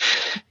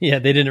 Yeah,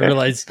 they didn't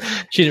realize.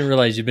 She didn't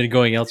realize you'd been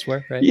going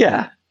elsewhere, right?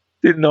 Yeah,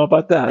 didn't know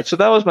about that. So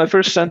that was my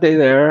first Sunday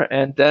there.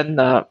 And then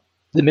the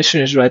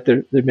missionaries, right,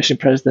 their mission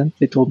president,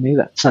 they told me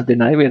that Sunday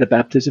night we had a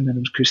baptism, and it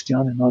was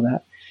Kristján and all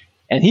that.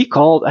 And he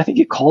called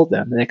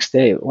them the next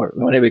day, or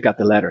whenever he got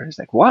the letter. He's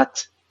like,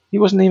 what? He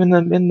wasn't even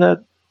in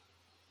the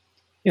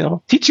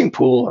teaching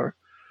pool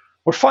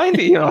or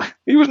finding,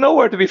 he was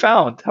nowhere to be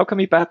found. How come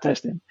he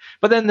baptized him?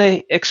 But then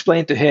they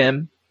explained to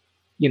him,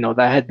 that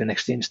I had been an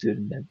exchange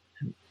student and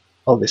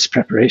all this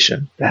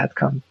preparation that had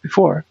come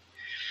before.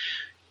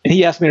 And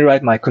he asked me to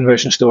write my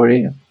conversion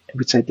story,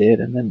 which I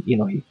did. And then,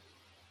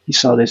 he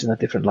saw this in a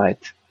different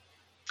light.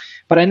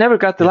 But I never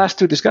got the last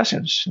two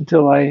discussions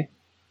until I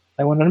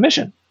went on a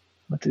mission.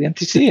 Went to the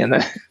MTC, and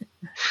then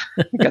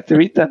I got to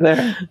read that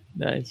there.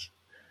 Nice.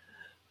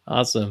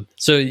 Awesome.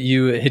 So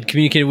you had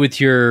communicated with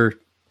your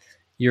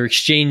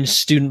exchange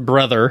student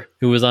brother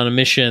who was on a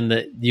mission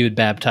that you had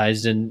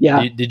baptized, and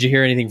did you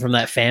hear anything from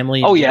that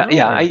family? Oh yeah.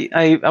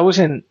 I was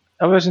in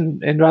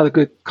rather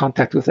good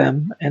contact with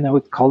them, and I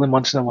would call them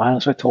once in a while.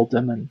 So I told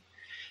them, and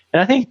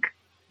I think,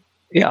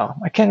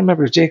 I can't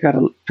remember if Jake got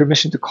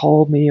permission to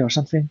call me or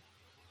something.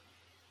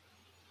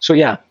 So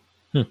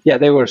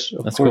they were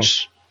of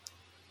course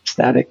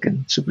ecstatic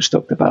and super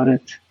stoked about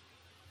it.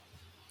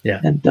 Yeah.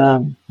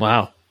 And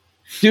wow.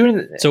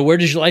 So where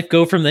did your life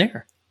go from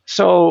there?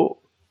 So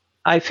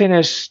I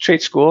finished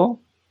trade school.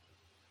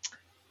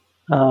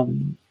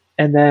 And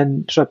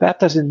then, so I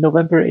baptized in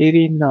November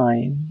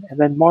 89. And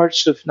then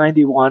March of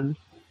 91,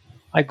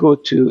 I go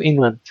to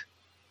England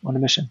on a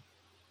mission.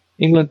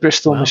 England,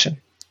 Bristol mission.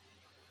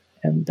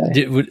 And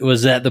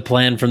was that the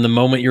plan from the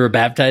moment you were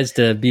baptized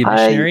to be a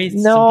missionary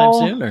sometime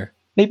soon? Or?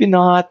 Maybe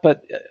not,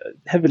 but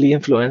heavily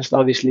influenced,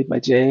 obviously, by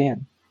Jay.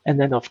 And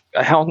then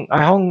I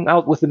hung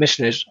out with the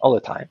missionaries all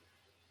the time.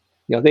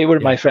 They were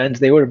my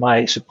friends. They were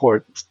my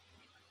support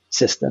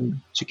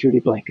system, security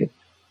blanket.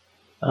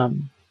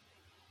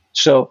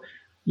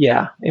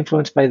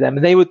 Influenced by them.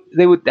 And they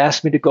would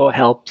ask me to go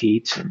help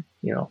teach and,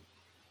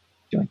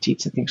 join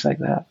teach and things like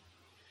that.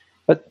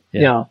 But,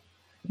 no,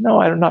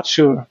 I'm not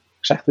sure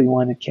exactly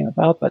when it came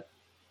about, but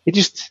it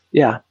just,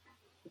 the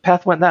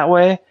path went that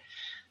way.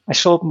 I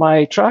sold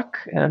my truck,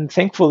 and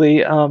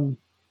thankfully, a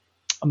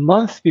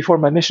month before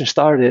my mission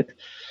started,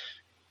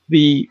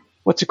 the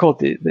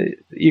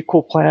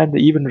equal plan, the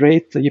even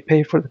rate that you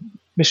pay for the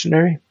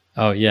missionary.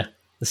 Oh yeah,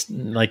 it's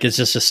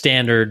just a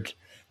standard,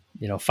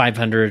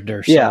 $500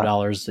 or so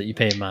dollars that you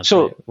pay a month.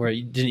 So right? Where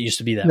it didn't used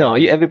to be that. No,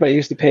 way. Everybody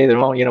used to pay their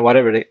own,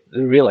 whatever the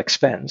real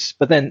expense.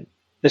 But then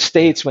the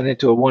states went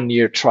into a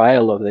 1-year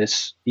trial of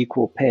this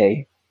equal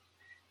pay,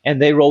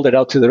 and they rolled it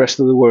out to the rest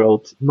of the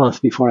world a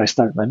month before I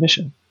started my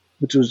mission,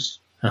 which was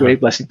a great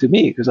blessing to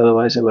me, because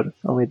otherwise I would have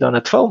only done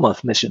a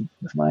 12-month mission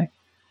with my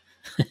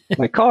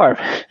car.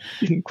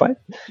 Didn't quite.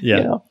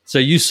 Yeah. So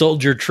you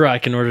sold your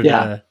truck in order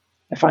to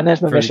I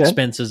financed my mission. The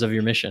expenses of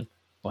your mission.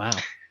 Wow.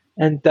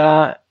 And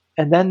then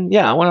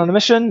I went on a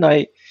mission.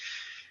 My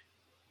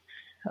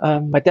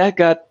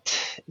dad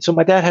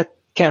had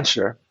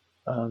cancer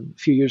a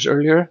few years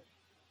earlier,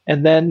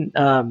 and then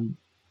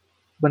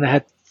when I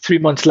had 3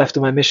 months left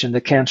of my mission,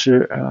 the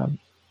cancer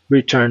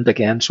returned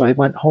again. So I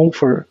went home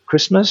for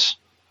Christmas.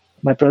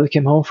 My brother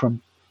came home from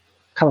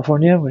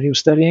California where he was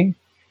studying.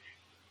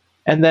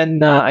 And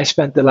then I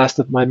spent the last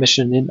of my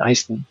mission in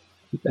Iceland.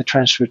 I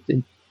transferred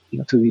to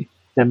the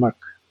Denmark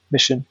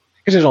mission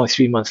because there's only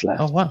 3 months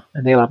left. Oh, wow.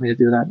 And they allowed me to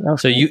do that.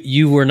 So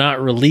you were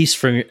not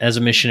released as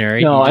a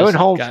missionary. No, I went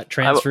home. Got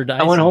transferred to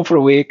Iceland. I went home for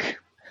a week,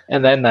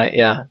 and then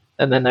I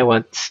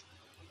went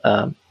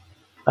out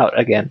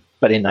again,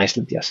 but in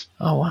Iceland, yes.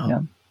 Oh, wow.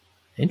 Yeah.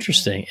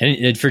 Interesting.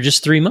 And for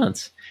just 3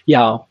 months.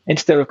 Yeah.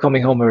 Instead of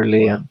coming home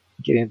early and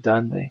getting it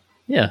done,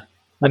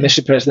 my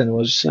mission president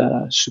was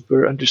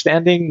super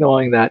understanding,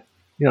 knowing that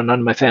none of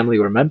my family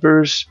were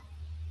members,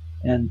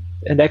 and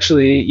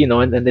actually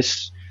and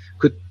this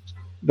could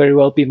very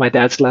well be my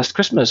dad's last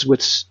Christmas,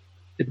 which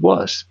it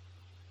was.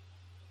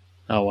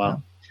 Oh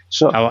wow!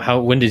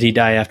 So when did he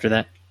die after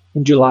that?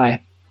 In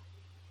July.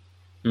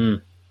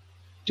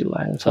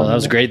 July. So that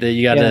was great that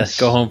you got to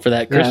go home for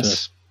that Christmas.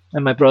 Yes.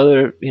 And my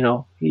brother, he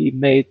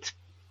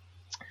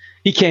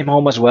came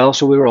home as well,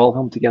 so we were all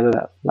home together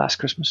that last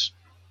Christmas.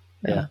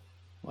 Yeah.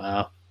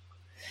 Wow.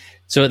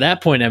 So at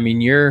that point, I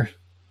mean, you're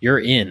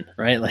in,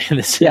 right? Like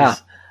this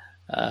is,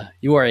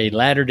 you are a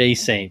Latter-day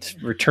Saint,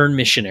 return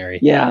missionary.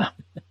 Yeah.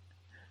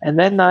 And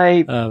then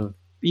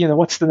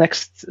what's the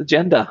next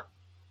agenda?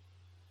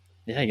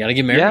 Yeah, you got to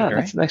get married. Yeah, right?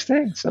 That's the next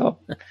thing. So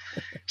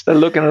started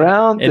looking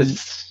around. And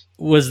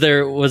was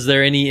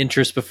there any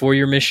interest before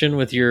your mission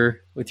with your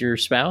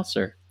spouse,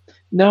 or?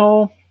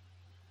 No,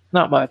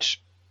 not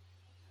much.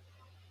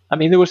 I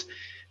mean,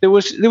 there there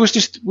was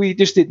just we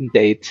just didn't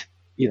date,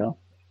 you know.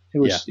 It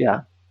was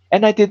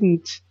and I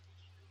didn't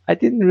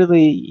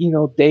really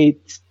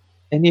date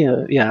any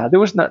there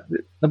was not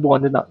number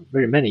one, there not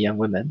very many young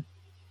women,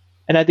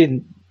 and I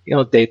didn't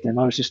date them.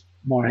 I was just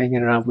more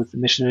hanging around with the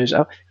missionaries.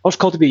 I was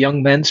called to be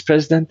young men's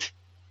president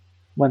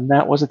when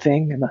that was a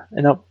thing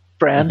in a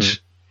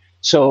branch,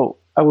 so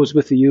I was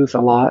with the youth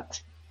a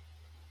lot.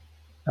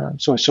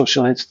 So I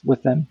socialized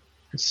with them.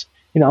 It's,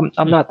 I'm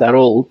not that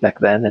old back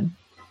then, and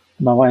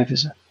my wife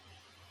is a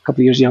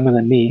couple of years younger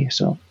than me.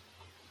 So,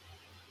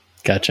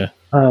 gotcha.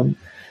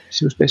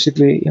 She was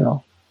basically,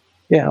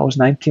 I was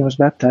 19, I was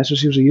baptized, so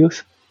she was a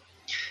youth.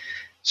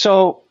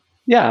 So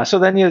so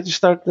then you just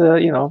start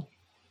to,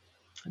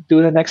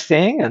 do the next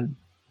thing, and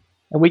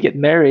we get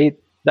married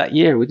that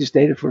year. We just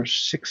dated for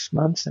 6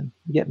 months, and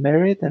we get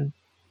married, and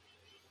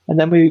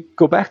then we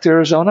go back to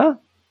Arizona,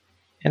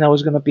 and I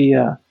was going to be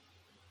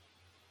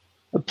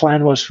the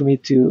plan was for me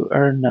to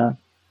earn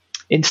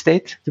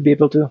in-state to be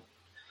able to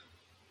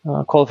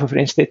qualify for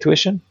in-state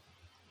tuition.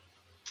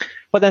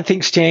 But then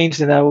things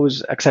changed, and I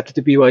was accepted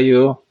to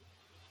BYU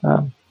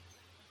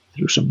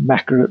through some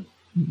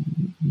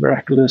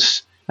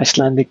miraculous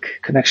Icelandic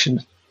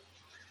connection.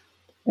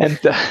 And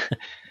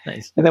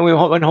nice. And then we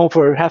went home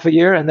for half a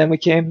year, and then we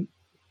came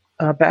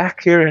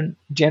back here in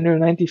January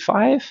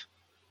 '95.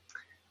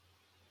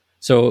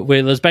 So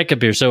wait, let's back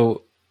up here.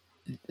 So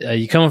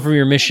you come from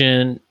your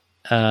mission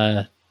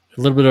a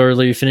little bit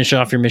earlier. You finish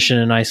off your mission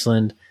in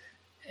Iceland,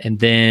 and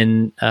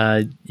then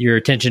your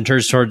attention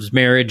turns towards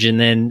marriage. And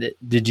then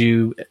did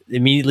you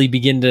immediately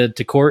begin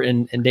to court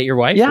and date your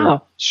wife? Yeah,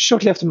 or?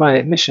 Shortly after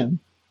my mission.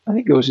 I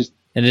think it was just...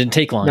 And it didn't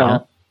take long, no.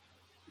 Huh?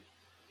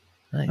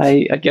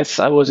 Nice. I guess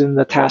I was in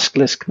the task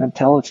list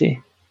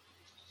mentality.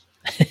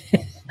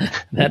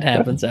 That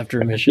happens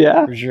after a mission,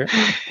 for sure.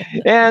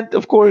 And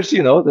of course,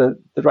 the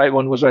right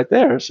one was right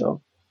there.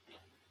 So,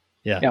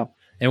 yeah.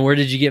 And where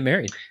did you get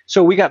married?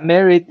 So we got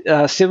married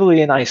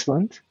civilly in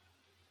Iceland.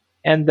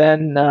 And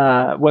then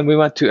when we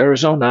went to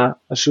Arizona,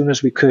 as soon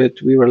as we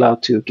could, we were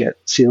allowed to get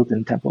sealed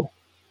in temple.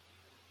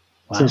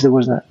 Wow. Since there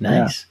was that.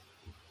 Nice.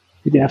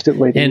 We didn't have to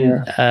wait a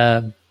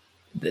year.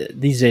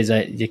 These days,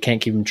 you can't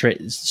keep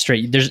them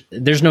straight.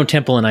 There's no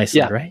temple in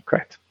Iceland, right?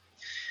 Correct.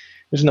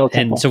 There's no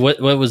temple. And so what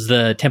was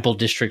the temple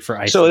district for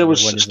Iceland? So it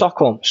was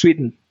Stockholm,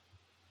 Sweden.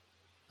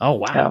 Oh,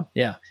 wow.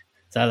 Yeah.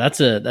 So that's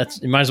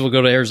you might as well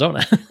go to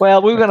Arizona.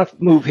 Well, we were going to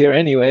move here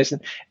anyways.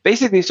 And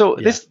basically,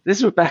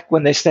 this was back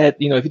when they said,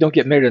 if you don't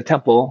get married in a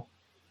temple,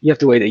 you have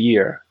to wait a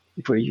year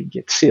before you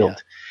get sealed. Yeah.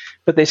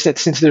 But they said,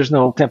 since there's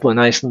no temple in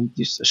Iceland,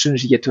 just as soon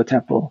as you get to a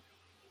temple,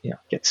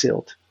 get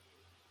sealed.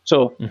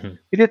 So we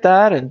did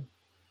that,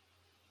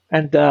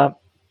 and so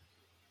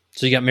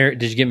you got married.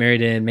 Did you get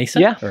married in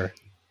Mesa? Yeah.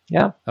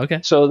 Yeah.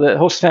 Okay. So the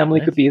host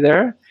family could be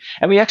there,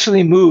 and we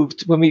actually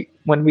moved when we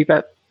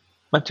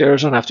went to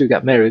Arizona after we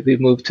got married. We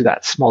moved to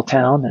that small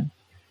town,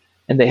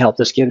 and they helped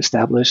us get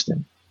established,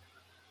 and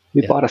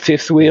we bought a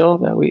fifth wheel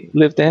that we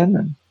lived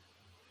in,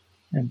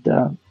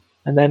 and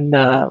then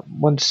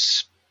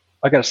once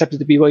I got accepted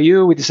to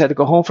BYU, we decided to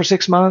go home for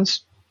 6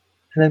 months,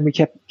 and then we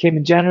came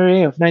in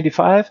January of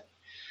 '95.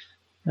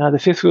 The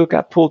fifth wheel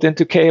got pulled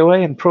into KOA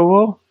in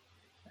Provo,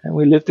 and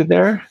we lived in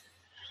there.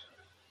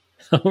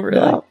 Oh,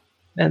 really?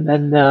 And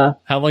then...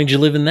 how long did you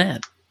live in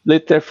that?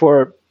 Lived there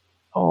for,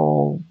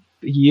 a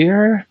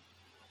year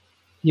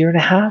and a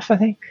half, I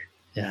think.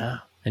 Yeah.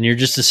 And you're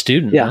just a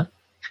student, Yeah. Huh?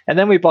 And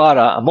then we bought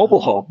a mobile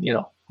home,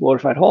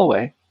 glorified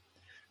hallway,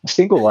 a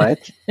single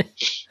wide,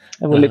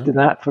 and we lived in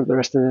that for the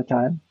rest of the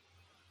time.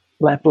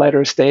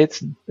 Lamplighter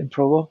Estates in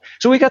Provo.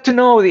 So we got to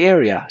know the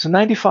area. So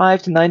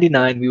 95 to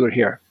 99, we were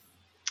here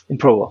in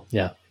Provo.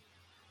 Yeah.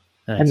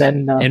 Nice. And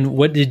then... and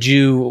what did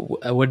you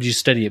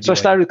study at BYU? So I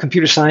started with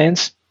computer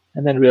science,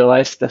 and then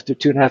realized after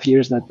 2.5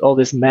 years that all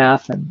this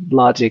math and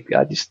logic,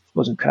 I just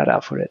wasn't cut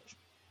out for it.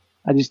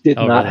 I just did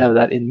not have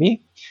that in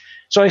me.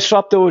 So I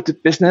swapped over to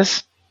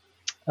business,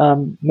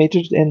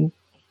 majored in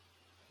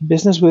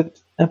business with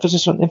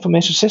emphasis on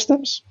information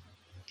systems.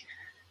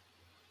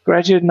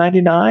 Graduated in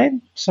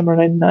 '99, summer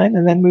 '99,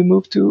 and then we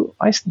moved to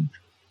Iceland.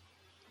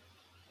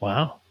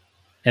 Wow.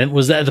 And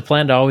was that the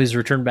plan to always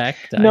return back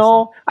to Iceland?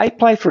 No, I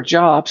applied for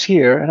jobs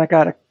here, and I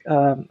got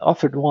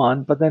offered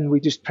one, but then we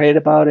just prayed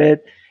about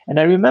it. And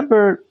I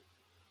remember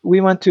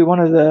we went to one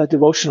of the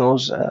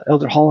devotionals,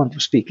 Elder Holland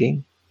was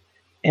speaking,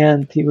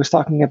 and he was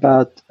talking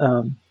about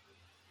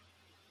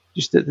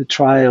just the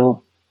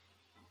trial,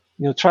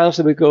 trials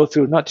that we go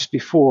through, not just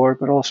before,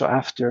 but also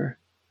after.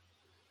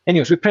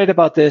 Anyways, we prayed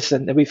about this,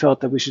 and we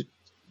felt that we should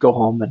go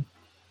home, and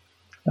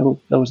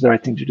that was the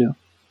right thing to do.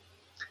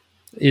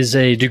 Is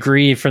a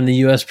degree from the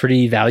U.S.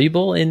 pretty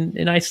valuable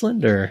in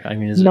Iceland, or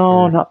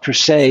no, not per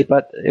se,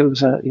 but it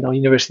was a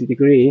university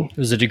degree. It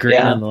was a degree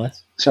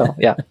nonetheless. So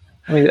I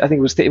think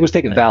it was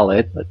taken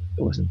valid, but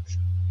it wasn't.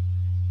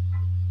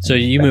 So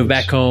you moved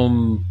back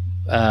home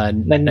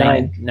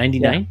 99?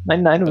 99,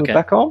 we moved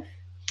back home.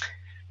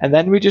 And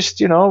then we just,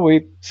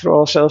 we throw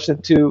ourselves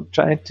into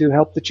trying to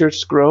help the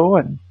church grow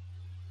and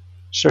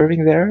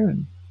serving there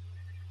and,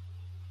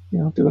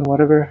 doing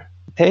whatever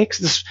takes.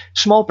 This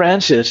small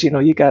branches,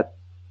 you got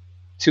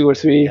 2 or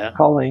 3 Yeah.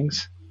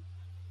 callings,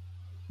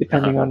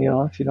 depending on,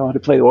 if you know how to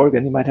play the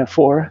organ, you might have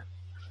 4,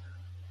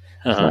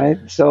 right?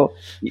 So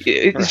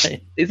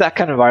it's that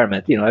kind of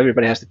environment,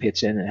 everybody has to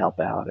pitch in and help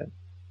out. And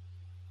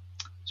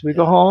so we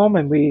go home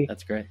and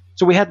that's great.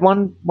 so we had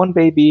one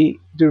baby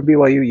during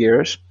BYU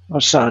years,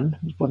 our son,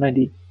 he was born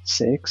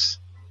 96.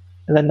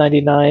 And then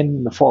 99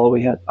 in the fall,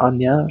 we had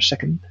Anya, our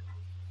second.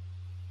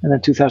 And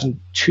then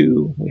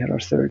 2002, we had our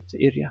third,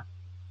 Irja.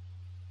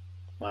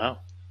 Wow.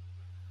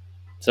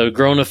 So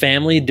growing a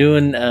family,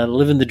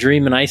 living the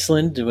dream in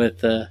Iceland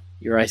with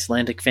your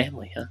Icelandic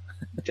family, huh?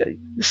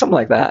 Something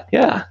like that,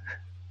 yeah.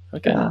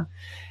 Okay. Yeah.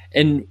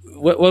 And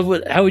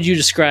how would you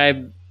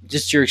describe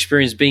just your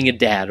experience being a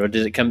dad? Or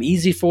did it come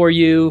easy for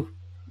you?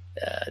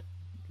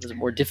 Was it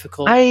more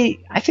difficult? I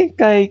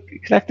think I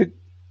connected.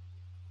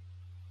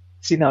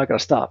 See, now I gotta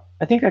stop.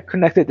 I think I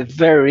connected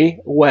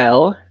very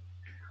well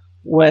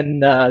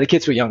when the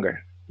kids were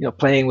younger.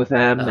 Playing with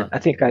them. And I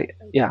think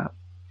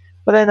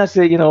But then as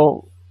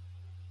the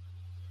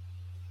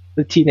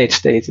teenage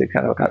stage, it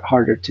kind of got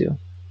harder to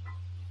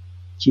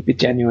keep it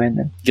genuine.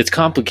 And it gets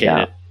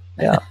complicated.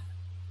 Yeah.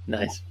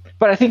 Nice.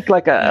 But I think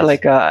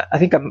I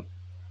think I'm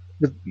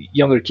with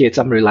younger kids.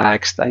 I'm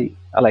relaxed. I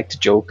like to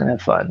joke and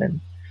have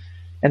fun,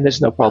 and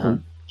there's no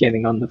problem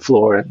getting on the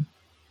floor and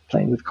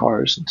playing with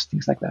cars and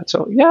things like that.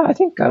 So yeah, I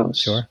think I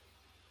was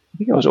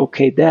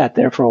okay dad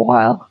there for a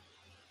while.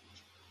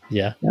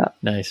 Yeah.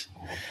 Nice.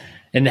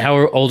 And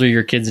how old are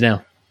your kids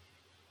now?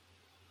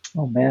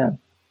 Oh man.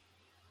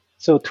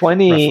 So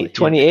 20, Roughly,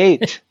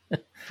 28,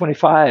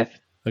 25.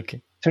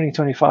 Okay. Turning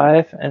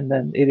 25, and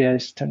then Irja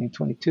is turning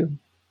 22.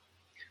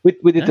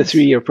 We did the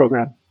 3-year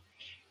program.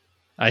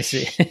 I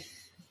see.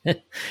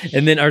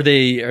 And then are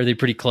they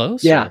pretty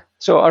close? Yeah. Or?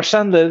 So our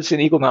son lives in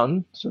Eagle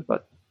Mountain, so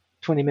about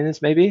 20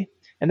 minutes maybe.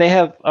 And they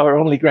have our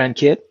only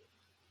grandkid.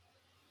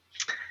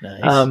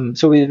 Nice.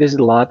 So we visit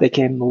a lot. They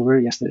came over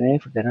yesterday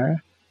for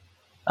dinner.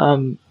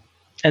 And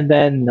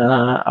then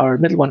our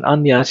middle one,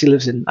 Anya, she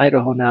lives in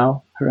Idaho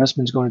now. Her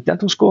husband's going to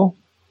dental school.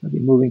 They'll be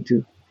moving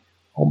to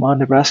Omaha,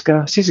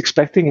 Nebraska. She's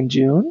expecting in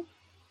June.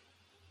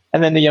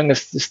 And then the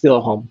youngest is still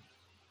at home.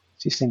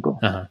 She's single.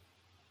 Uh-huh.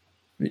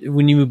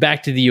 When you moved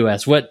back to the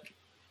U.S., what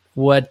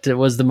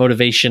was the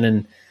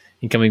motivation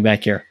in coming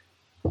back here?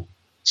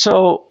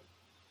 So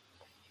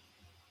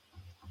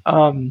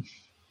our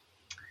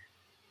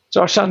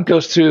son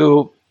goes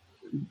through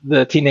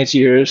the teenage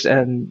years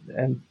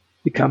and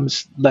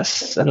becomes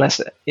less and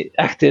less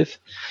active.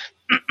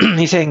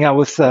 He's hanging out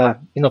with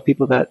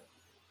people that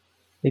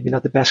maybe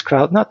not the best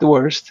crowd, not the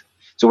worst.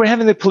 So we're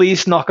having the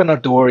police knock on our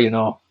door,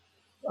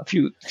 a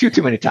few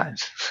too many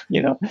times,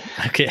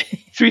 Okay.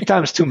 3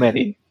 times too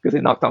many because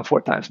they knocked on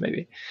 4 times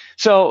maybe.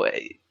 So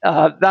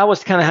that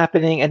was kind of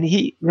happening. And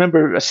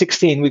remember, at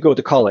 16, we go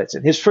to college,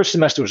 and his first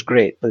semester was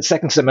great, but the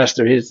second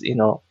semester, his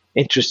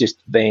interest just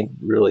waned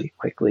really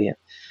quickly.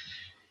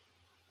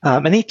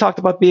 And he talked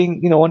about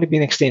wanting to be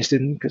an exchange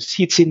student because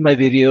he'd seen my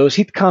videos.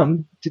 He'd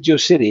come to Joe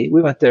City.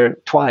 We went there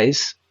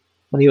twice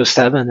when he was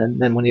 7, and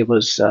then when he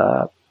was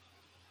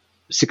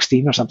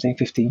 16 or something,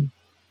 15.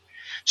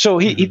 So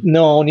he'd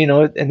known,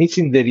 and he'd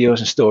seen videos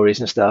and stories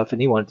and stuff,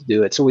 and he wanted to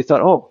do it. So we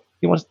thought,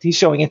 he's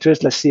showing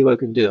interest. Let's see what we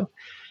can do.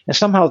 And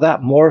somehow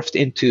that morphed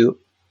into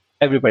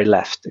everybody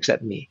left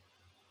except me.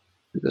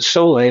 Because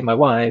Soleil, my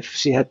wife,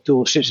 she had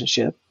dual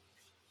citizenship.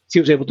 She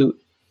was able to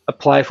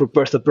apply for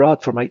birth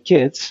abroad for my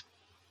kids.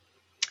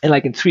 And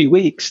in 3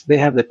 weeks, they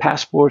have the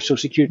passport, social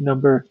security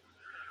number,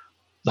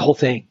 the whole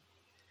thing.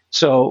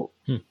 So,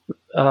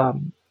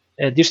 and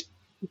just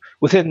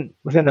within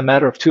a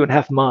matter of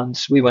 2.5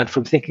 months, we went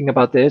from thinking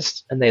about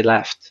this, and they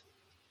left.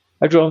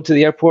 I drove them to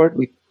the airport.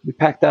 We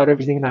packed out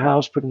everything in the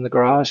house, put it in the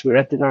garage. We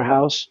rented our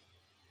house.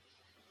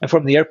 And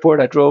from the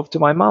airport, I drove to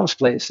my mom's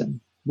place and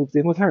moved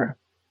in with her.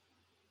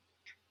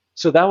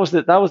 So that's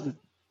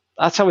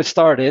how it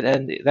started.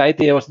 And the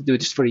idea was to do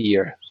it just for a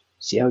year,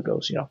 see how it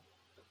goes,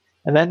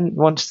 And then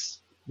once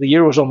the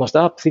year was almost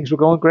up, things were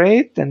going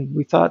great, and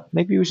we thought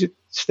maybe we should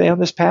stay on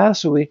this path.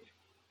 So we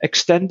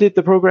extended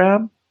the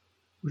program,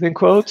 within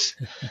quotes,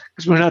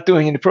 because we're not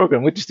doing any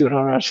program. We're just doing it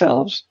on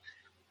ourselves.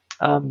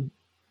 And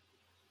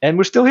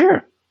we're still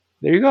here.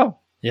 There you go.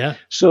 Yeah.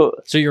 So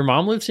your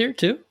mom lives here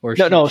too? Or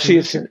no,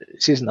 she's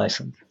in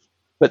Iceland.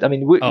 But I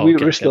mean,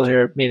 we're still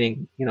here,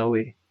 meaning,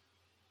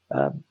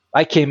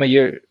 I came a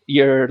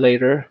year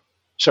later.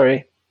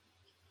 Sorry.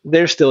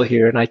 They're still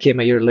here, and I came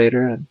a year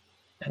later, and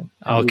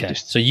okay.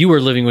 So you were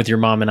living with your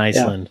mom in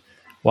Iceland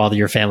while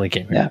your family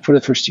came here? Yeah, for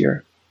the first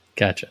year.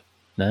 Gotcha.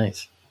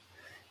 Nice.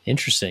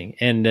 Interesting.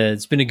 And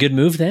it's been a good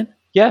move then?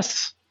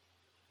 Yes.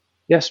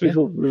 Yes, we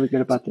feel really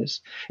good about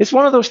this. It's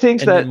one of those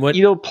things that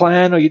you don't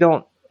plan, or you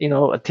don't,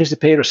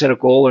 anticipate or set a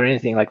goal or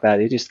anything like that.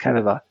 It just kind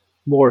of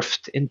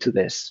morphed into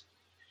this.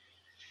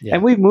 Yeah.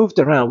 And we've moved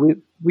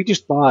around. We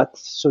just bought.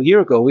 So a year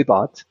ago we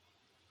bought.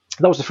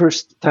 That was the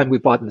first time we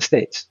bought in the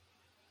States.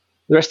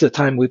 The rest of the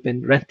time we've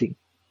been renting.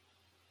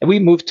 And we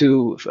moved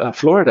to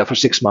Florida for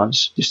 6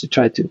 months just to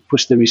try to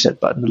push the reset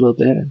button a little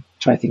bit and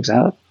try things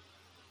out.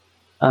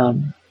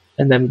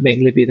 and then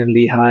mainly been in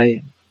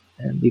Lehigh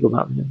and Eagle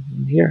Mountain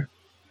and here.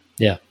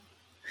 Yeah.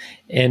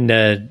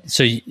 And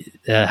so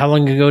how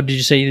long ago did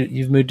you say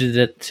you've moved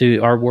to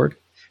our ward?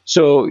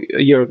 So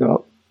a year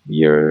ago,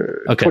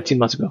 Okay. 14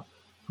 months ago,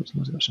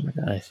 something like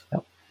that. Nice.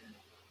 Yep.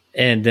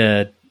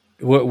 And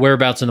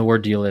whereabouts in the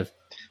ward do you live?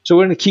 So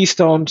we're in the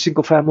Keystone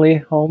single family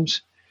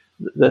homes,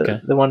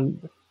 the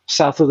one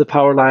south of the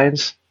power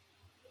lines,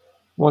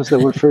 ones that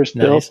were first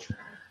Nice. built.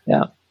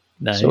 Yeah.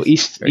 Nice. So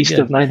east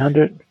of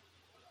 900.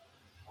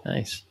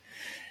 Nice.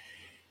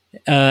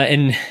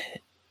 And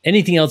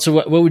anything else?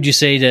 What would you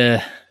say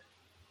to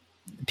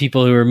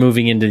people who are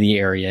moving into the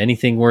area?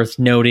 Anything worth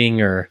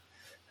noting, or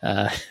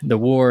the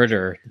ward,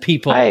 or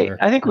people? I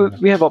think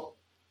we have a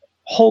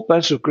whole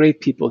bunch of great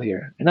people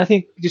here, and I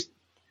think just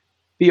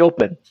be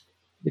open.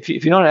 If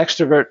you're not an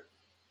extrovert,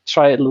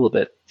 try it a little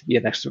bit to be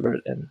an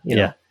extrovert, and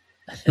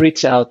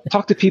reach out,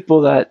 talk to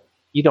people that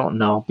you don't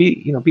know.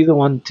 Be the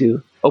one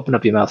to open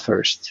up your mouth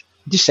first.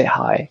 Just say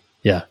hi.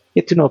 Yeah.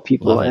 Get to know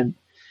people, and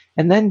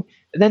then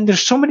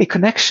there's so many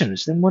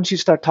connections. Then once you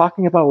start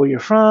talking about where you're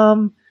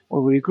from,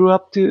 or where you grew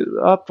up,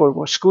 or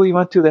what school you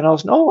went to, then all of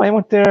a sudden, oh, I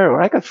went there,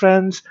 or I got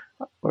friends,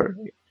 or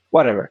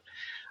whatever.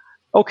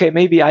 Okay,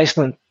 maybe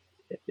Iceland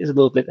is a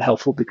little bit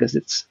helpful because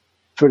it's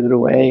further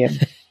away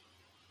and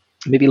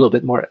maybe a little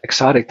bit more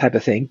exotic type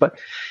of thing. But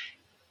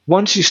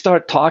once you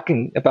start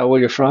talking about where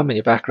you're from and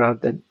your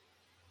background, then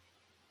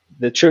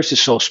the church is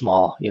so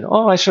small.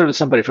 Oh, I served with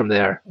somebody from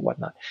there, and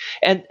whatnot.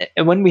 And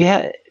when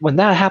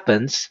that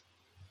happens,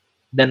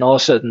 then all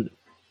of a sudden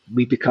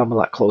we become a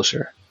lot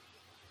closer.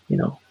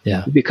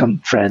 Yeah. We become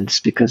friends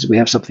because we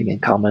have something in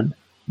common,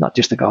 not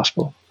just the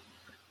gospel.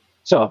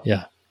 So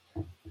yeah.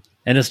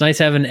 And it's nice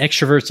having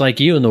extroverts like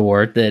you in the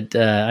ward that,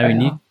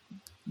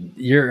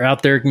 you're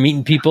out there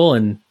meeting people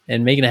and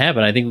making it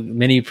happen. I think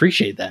many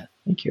appreciate that.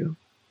 Thank you.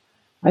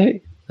 I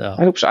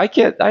hope so. I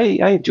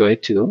enjoy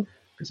it too,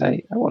 because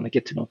I want to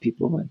get to know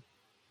people. And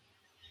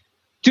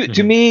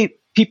to me,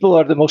 people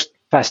are the most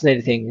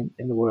fascinating thing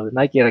in the world. And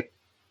I get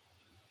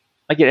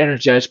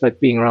energized by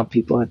being around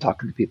people and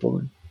talking to people.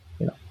 And,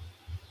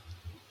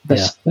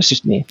 that's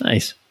just me.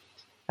 Nice.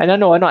 And I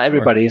know not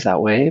everybody is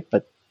that way,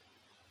 but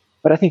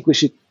I think we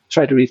should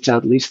try to reach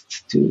out at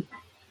least to,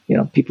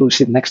 people who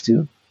sit next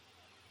to.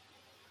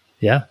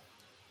 Yeah.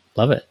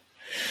 Love it.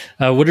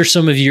 What are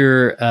some of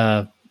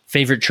your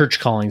favorite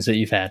church callings that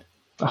you've had?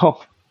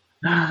 Oh,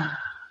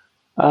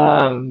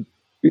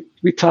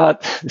 we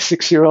taught the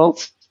 6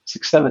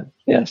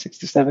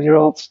 to 7 year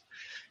olds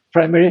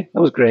primary.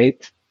 That was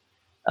great.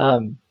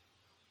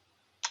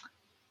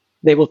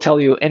 They will tell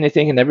you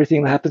anything and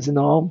everything that happens in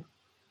the home,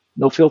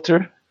 no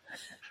filter.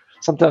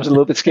 Sometimes a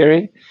little bit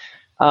scary,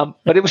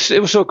 but it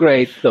was so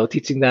great though,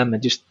 teaching them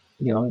and just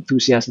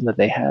enthusiasm that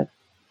they had.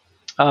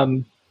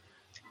 For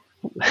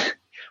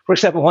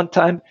example, one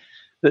time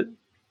the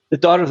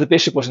daughter of the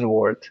bishop was in the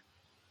ward,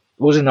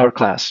 was in our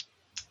class,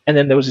 and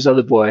then there was this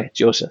other boy,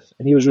 Joseph,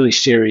 and he was really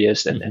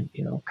serious and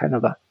kind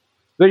of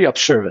very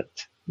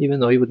observant, even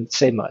though he wouldn't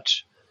say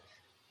much.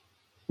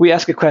 We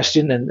ask a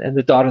question, and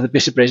the daughter of the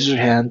bishop raises her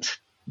hand,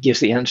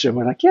 gives the answer, and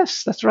we're like,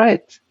 yes, that's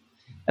right.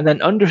 And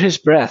then under his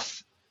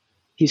breath,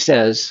 he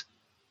says,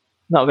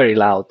 not very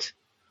loud,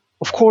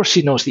 of course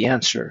she knows the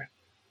answer.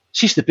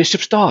 She's the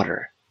bishop's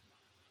daughter.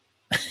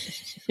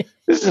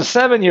 This is a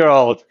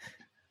 7-year-old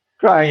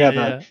crying out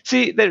loud.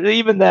 See,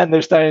 even then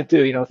they're starting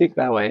to, think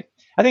that way.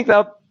 I think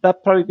that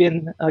probably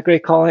been a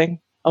great calling.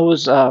 I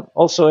was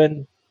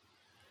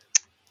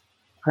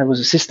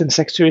assistant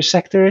executive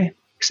secretary.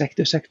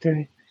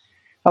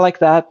 I like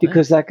that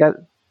because that got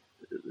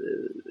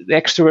the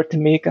extrovert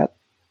in me got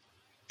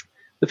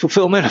the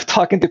fulfillment of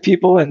talking to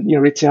people and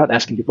reaching out,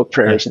 asking people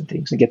prayers and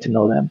things, and get to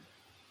know them.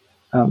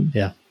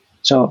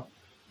 So,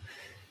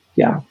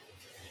 yeah,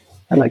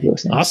 I like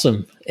those things.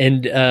 Awesome.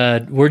 And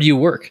where do you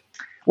work?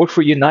 Work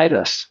for Unite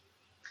Us,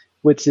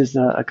 which is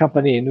a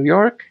company in New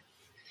York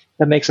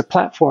that makes a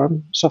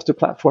software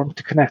platform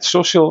to connect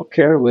social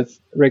care with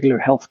regular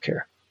health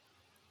care.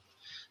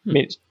 I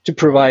mean, to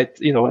provide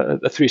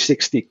a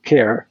 360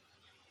 care.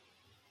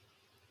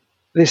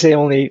 They say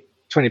only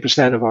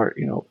 20% of our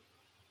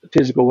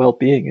physical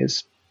well-being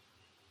is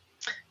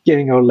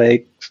getting our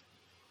leg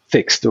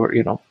fixed or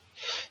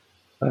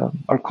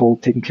our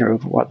cold taken care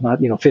of, whatnot,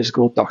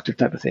 physical doctor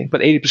type of thing.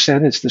 But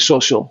 80% is the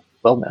social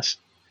wellness.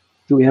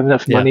 Do we have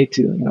enough money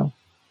to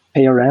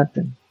pay our rent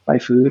and buy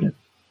food and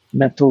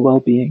mental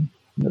well-being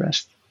and the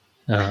rest?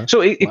 So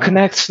it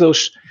connects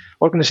those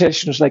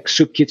organizations like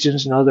soup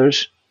kitchens and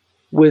others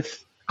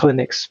with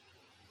clinics,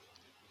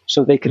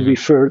 so they can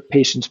refer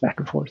patients back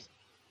and forth.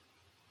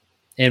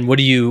 And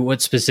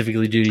what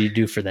specifically do you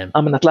do for them?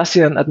 I'm an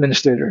Atlassian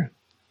administrator.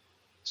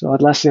 So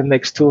Atlassian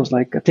makes tools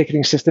like a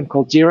ticketing system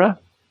called Jira,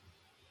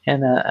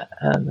 and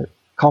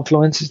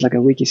Confluence is like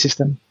a wiki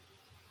system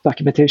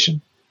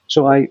documentation.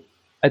 So I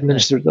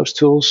administer those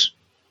tools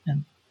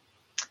and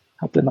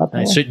help them out.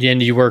 Nice. So,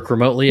 and you work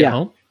remotely at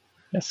home?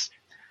 Yes.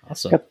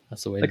 Awesome.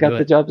 That's the way to do it. I got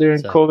the job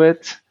during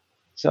COVID.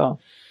 So.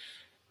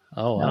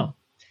 Oh, wow.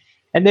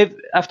 And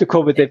after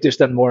COVID, they've just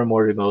done more and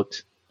more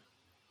remote.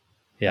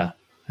 Yeah.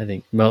 I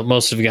think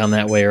most have gone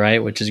that way,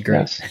 right? Which is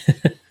great.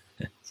 Yes.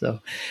 So,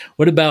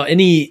 what about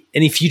any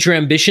future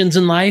ambitions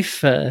in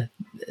life? A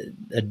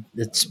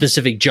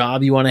specific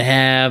job you want to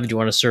have? Do you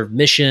want to serve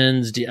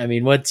missions?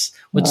 What's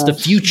the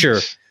future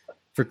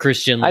for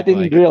Kristján? I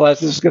didn't realize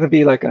this was going to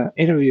be like an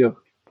interview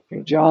for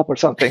a job or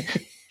something.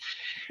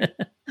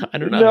 I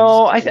don't know.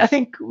 No, I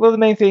think the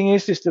main thing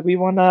is just that I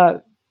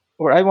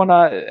want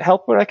to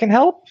help where I can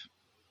help.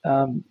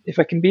 If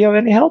I can be of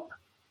any help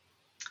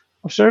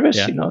or service,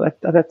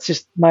 that's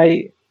just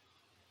my,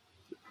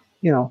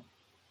 I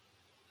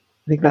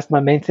think that's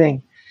my main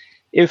thing.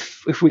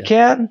 If we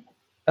can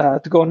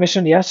to go on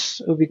mission,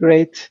 yes, it would be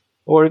great,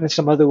 or even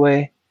some other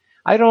way.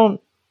 I don't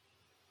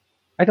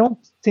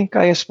think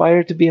I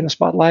aspire to be in the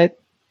spotlight.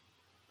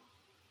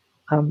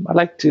 I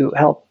like to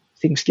help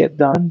things get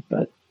done,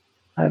 but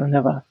I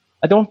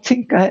don't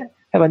think I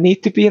have a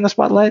need to be in the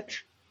spotlight.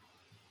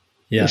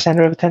 The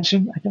center of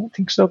attention. I don't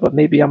think so, but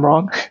maybe I'm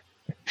wrong.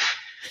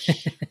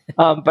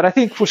 But I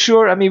think for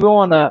sure, we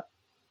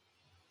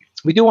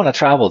do want to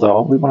travel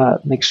though. We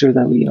want to make sure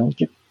that we,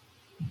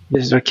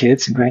 visit our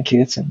kids and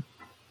grandkids and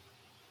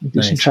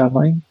do some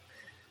traveling.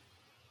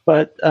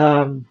 But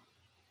I'm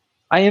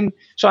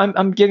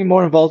getting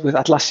more involved with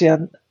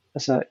Atlassian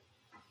as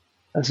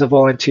a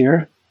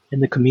volunteer in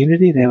the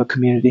community. They have a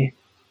community,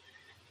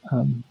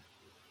 and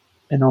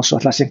also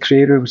Atlassian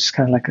Creator, which is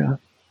kind of like a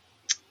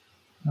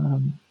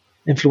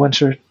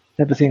influencer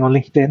type of thing on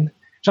LinkedIn.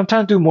 So I'm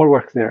trying to do more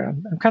work there.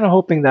 I'm kind of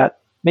hoping that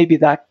maybe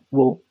that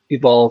will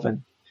evolve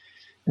and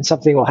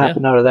something will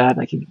happen out of that.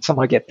 And I can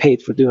somehow get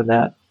paid for doing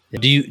that.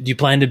 Do you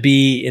plan to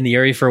be in the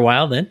area for a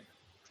while then?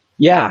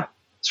 Yeah,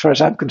 as far as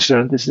I'm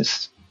concerned, this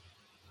is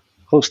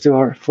close to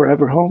our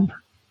forever home.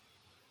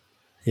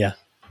 Yeah,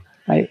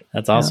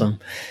 that's awesome.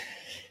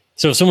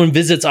 So if someone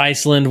visits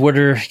Iceland,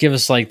 give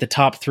us like the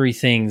top 3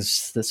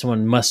 things that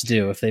someone must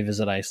do if they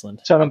visit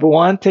Iceland? So number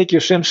 1, take your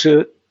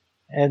swimsuit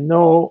and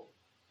no,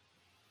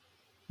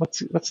 what's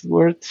the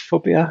word?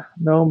 Phobia?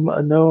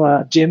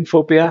 No gym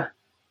phobia.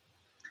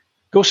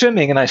 Go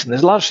swimming in Iceland.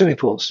 There's a lot of swimming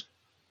pools.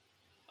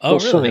 Oh,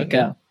 really? Swimming, okay.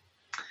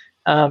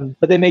 Yeah.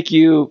 But they make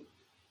you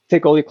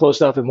take all your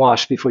clothes off and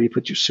wash before you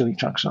put your swimming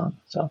trunks on.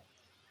 So.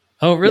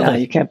 Oh, really? Yeah,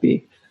 you can't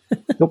be.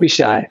 Don't be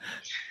shy.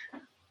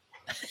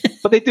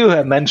 But they do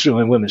have men's room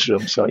and women's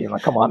room, so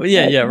come on.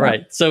 Yeah,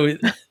 right. So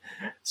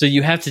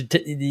you have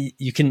to.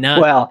 You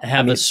cannot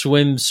have a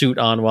swimsuit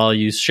on while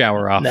you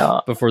shower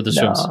off before the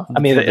swim.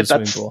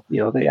 Swimming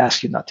pool. They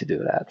ask you not to do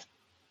that.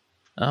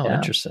 Oh,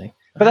 interesting.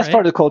 But that's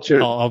part of the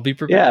culture. I'll be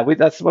prepared. Yeah,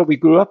 that's what we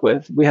grew up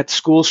with. We had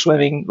school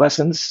swimming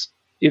lessons,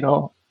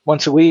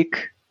 once a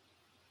week,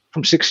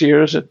 from 6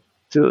 years to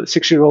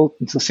 6-year-old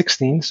until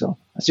 16. So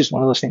that's just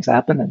one of those things that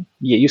happen, and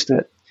you get used to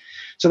it.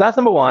 So that's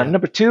number 1. Yeah.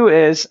 Number 2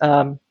 is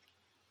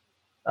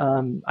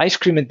ice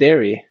cream and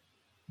dairy.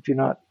 If you're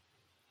not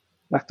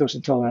lactose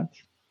intolerant,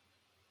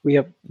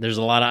 there's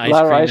a lot of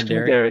ice cream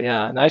and dairy.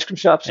 Yeah, and ice cream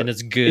shops, and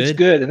it's good. It's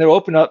good, and they're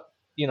open up,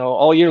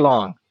 all year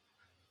long.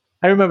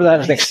 I remember that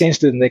as an exchange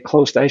student, they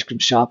closed the ice cream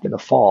shop in the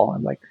fall.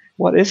 I'm like,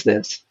 what is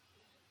this?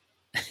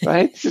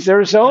 Right? This is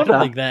Arizona. I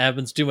don't think that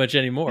happens too much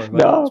anymore,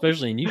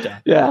 especially in Utah.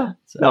 Yeah.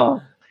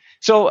 No.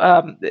 So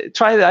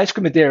try the ice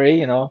cream and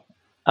dairy,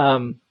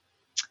 and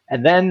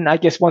then I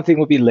guess one thing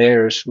would be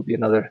layers. Would be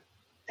another.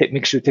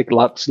 Make sure you take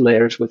lots of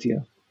layers with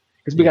you,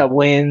 because we got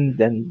wind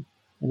and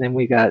then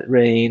we got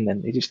rain,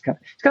 and it's kind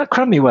of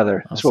crummy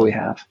weather. That's what we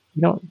have.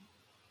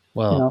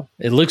 Well,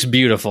 it looks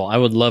beautiful. I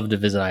would love to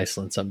visit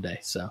Iceland someday.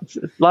 So it's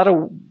a lot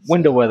of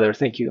window weather.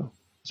 Thank you.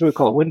 That's what we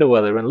call it, window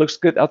weather. And it looks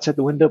good outside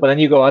the window, but then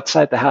you go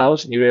outside the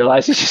house and you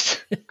realize it's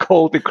just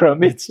cold and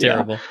crummy. It's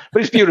terrible.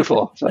 But it's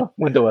beautiful. So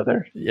window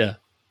weather. Yeah.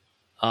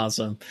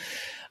 Awesome.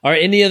 All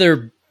right. Any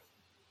other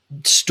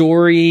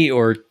story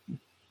or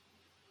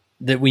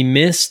that we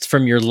missed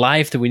from your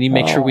life that we need to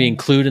make sure we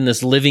include in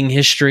this living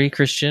history,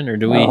 Kristján, or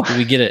do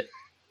we get it?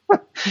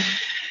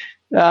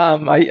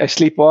 I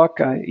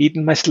sleepwalk. I eat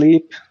in my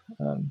sleep.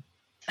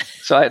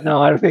 I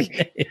don't think.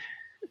 Okay.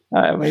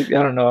 I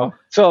don't know.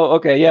 So,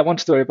 one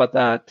story about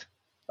that.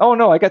 Oh,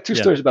 no, I got 2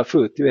 stories about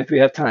food, if we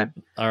have time.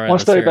 All right. One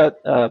story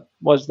about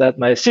was that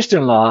my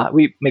sister-in-law,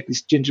 we make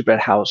this gingerbread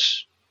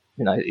house,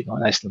 in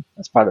Iceland.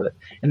 That's part of it.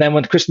 And then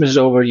when Christmas is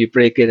over, you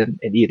break it and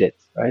eat it,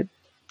 right?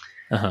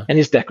 Uh-huh. And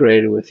it's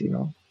decorated with,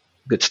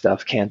 good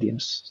stuff, candy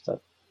and stuff.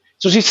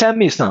 So she sent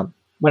me some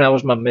when I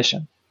was on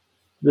mission.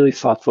 Really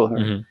thoughtful of her.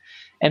 Mm-hmm.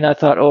 And I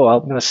thought,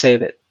 I'm going to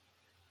save it.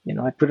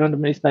 I put it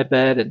underneath my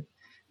bed and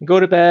go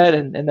to bed.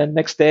 And then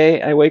next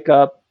day I wake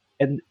up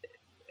and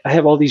I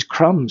have all these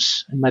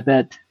crumbs in my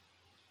bed.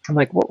 I'm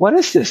like, what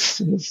is this?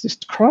 And it's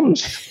just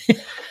crumbs.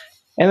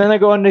 And then I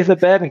go underneath the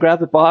bed and grab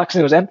the box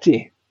and it was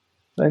empty.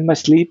 So in my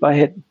sleep, I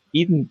had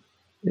eaten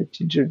the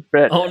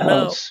gingerbread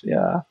house. No.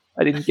 Yeah.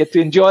 I didn't get to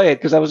enjoy it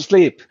because I was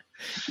asleep.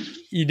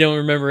 You don't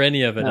remember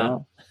any of it,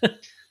 no. Huh?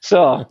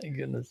 So, oh, my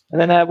goodness.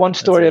 And then I had one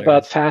story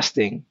about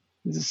fasting.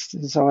 This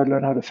is how I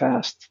learned how to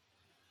fast.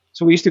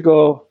 So we used to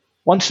go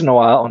once in a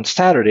while on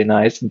Saturday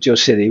nights in Joe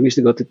City. We used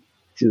to go to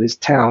this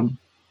town,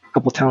 a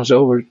couple towns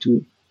over,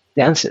 to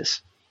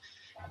dances.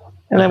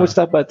 And then we'd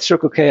stop at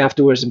Circle K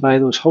afterwards and buy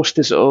those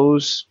Hostess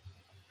O's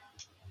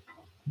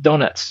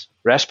donuts,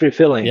 raspberry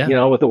filling,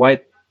 with the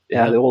white,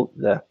 the old,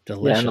 in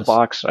the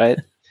box, right?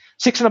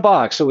 6 in a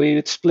box, so we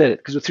would split it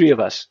because we're 3 of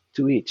us,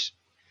 2 each.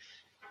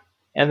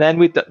 And then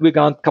we'd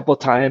gone a couple of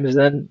times.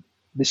 Then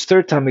this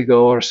third time we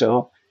go or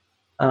so,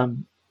 I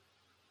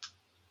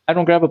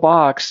don't grab a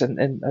box,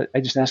 and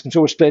I just ask them,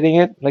 so we're splitting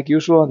it like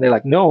usual? And they're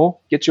like, no,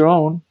 get your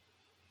own.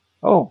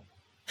 Oh,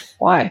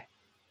 why?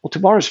 Well,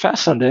 tomorrow's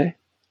Fast Sunday,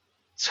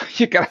 so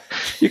you gotta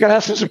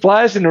have some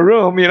supplies in the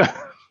room,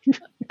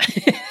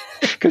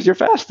 because you're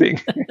fasting.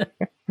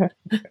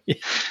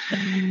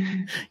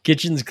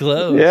 Kitchen's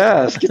closed.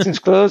 Yes, kitchen's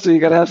closed, so you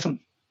gotta have some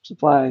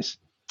supplies.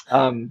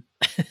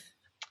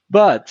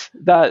 But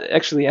that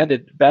actually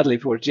ended badly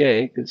for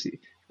Jay, because we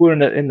were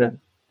in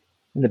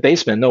the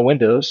basement, no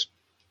windows,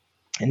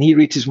 and he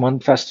reaches one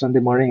Fast Sunday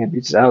morning and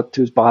reaches out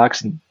to his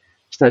box and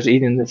starts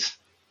eating this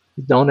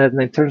donut, and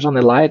then turns on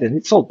the light, and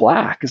it's all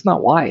black. It's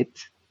not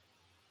white.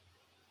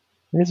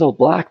 It's all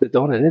black, the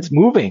donut, and it's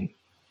moving.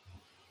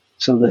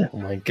 So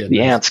the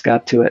ants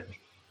got to it.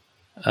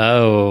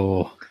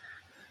 Oh,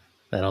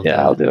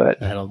 I'll do it.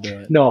 That'll do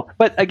it. No,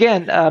 but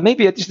again,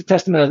 maybe it's just a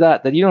testament of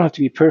that you don't have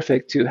to be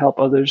perfect to help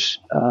others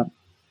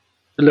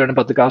learn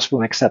about the gospel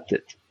and accept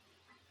it.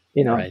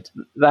 Right.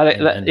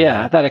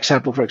 That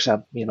example, for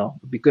example,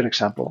 would be a good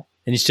example.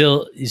 And you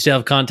still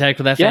have contact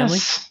with that family?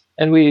 Yes.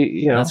 And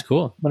we, that's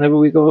cool. Whenever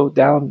we go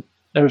down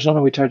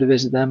Arizona, we try to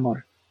visit them,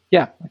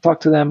 I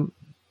talk to them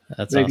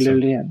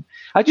regularly. Awesome.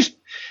 And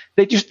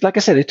they just, like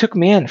I said, they took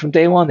me in from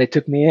day one. They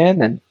took me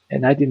in,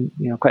 and I didn't,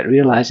 quite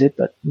realize it.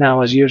 But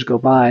now, as years go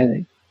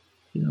by,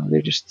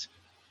 they're just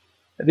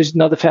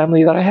another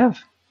family that I have.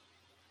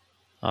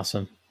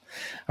 Awesome.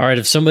 All right.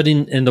 If somebody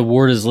in the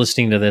ward is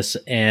listening to this,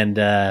 and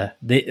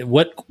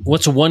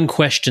what's one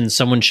question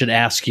someone should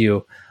ask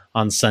you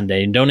on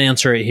Sunday? And don't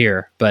answer it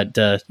here, but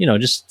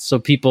just so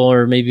people,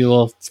 or maybe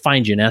will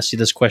find you and ask you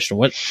this question: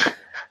 what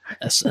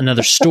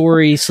another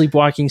story,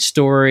 sleepwalking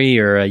story,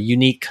 or a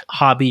unique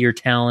hobby or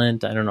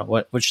talent? I don't know.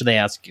 What should they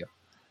ask you?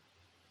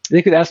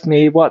 They could ask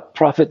me what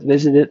prophet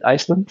visited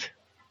Iceland.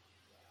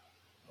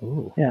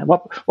 Ooh. Yeah.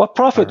 What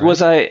prophet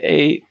was I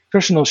a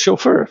personal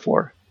chauffeur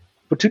for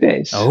 2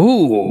 days?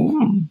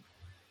 Oh.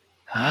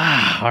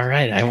 All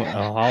right.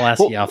 I'll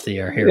ask you off the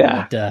air here.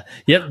 Yeah.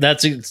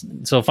 But,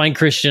 so find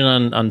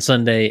Kristján on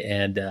Sunday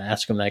and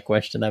ask him that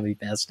question. That'd be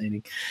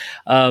fascinating.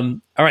 All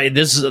right.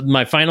 This is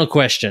my final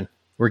question.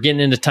 We're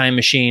getting into time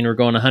machine. We're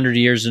going 100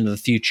 years into the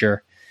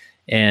future.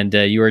 And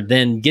you are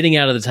then getting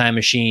out of the time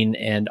machine,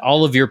 and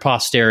all of your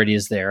posterity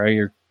is there,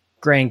 your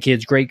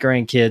grandkids,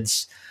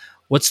 great-grandkids.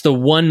 What's the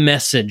one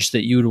message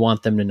that you would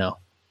want them to know?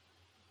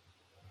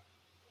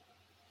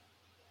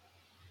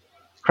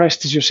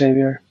 Christ is your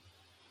Savior.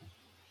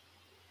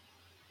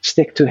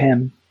 Stick to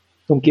Him.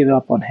 Don't give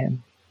up on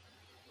Him.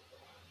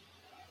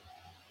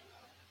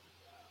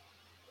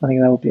 I think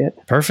that would be it.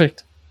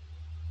 Perfect.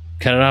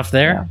 Cut it off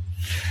there. Yeah.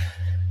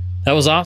 That was awesome.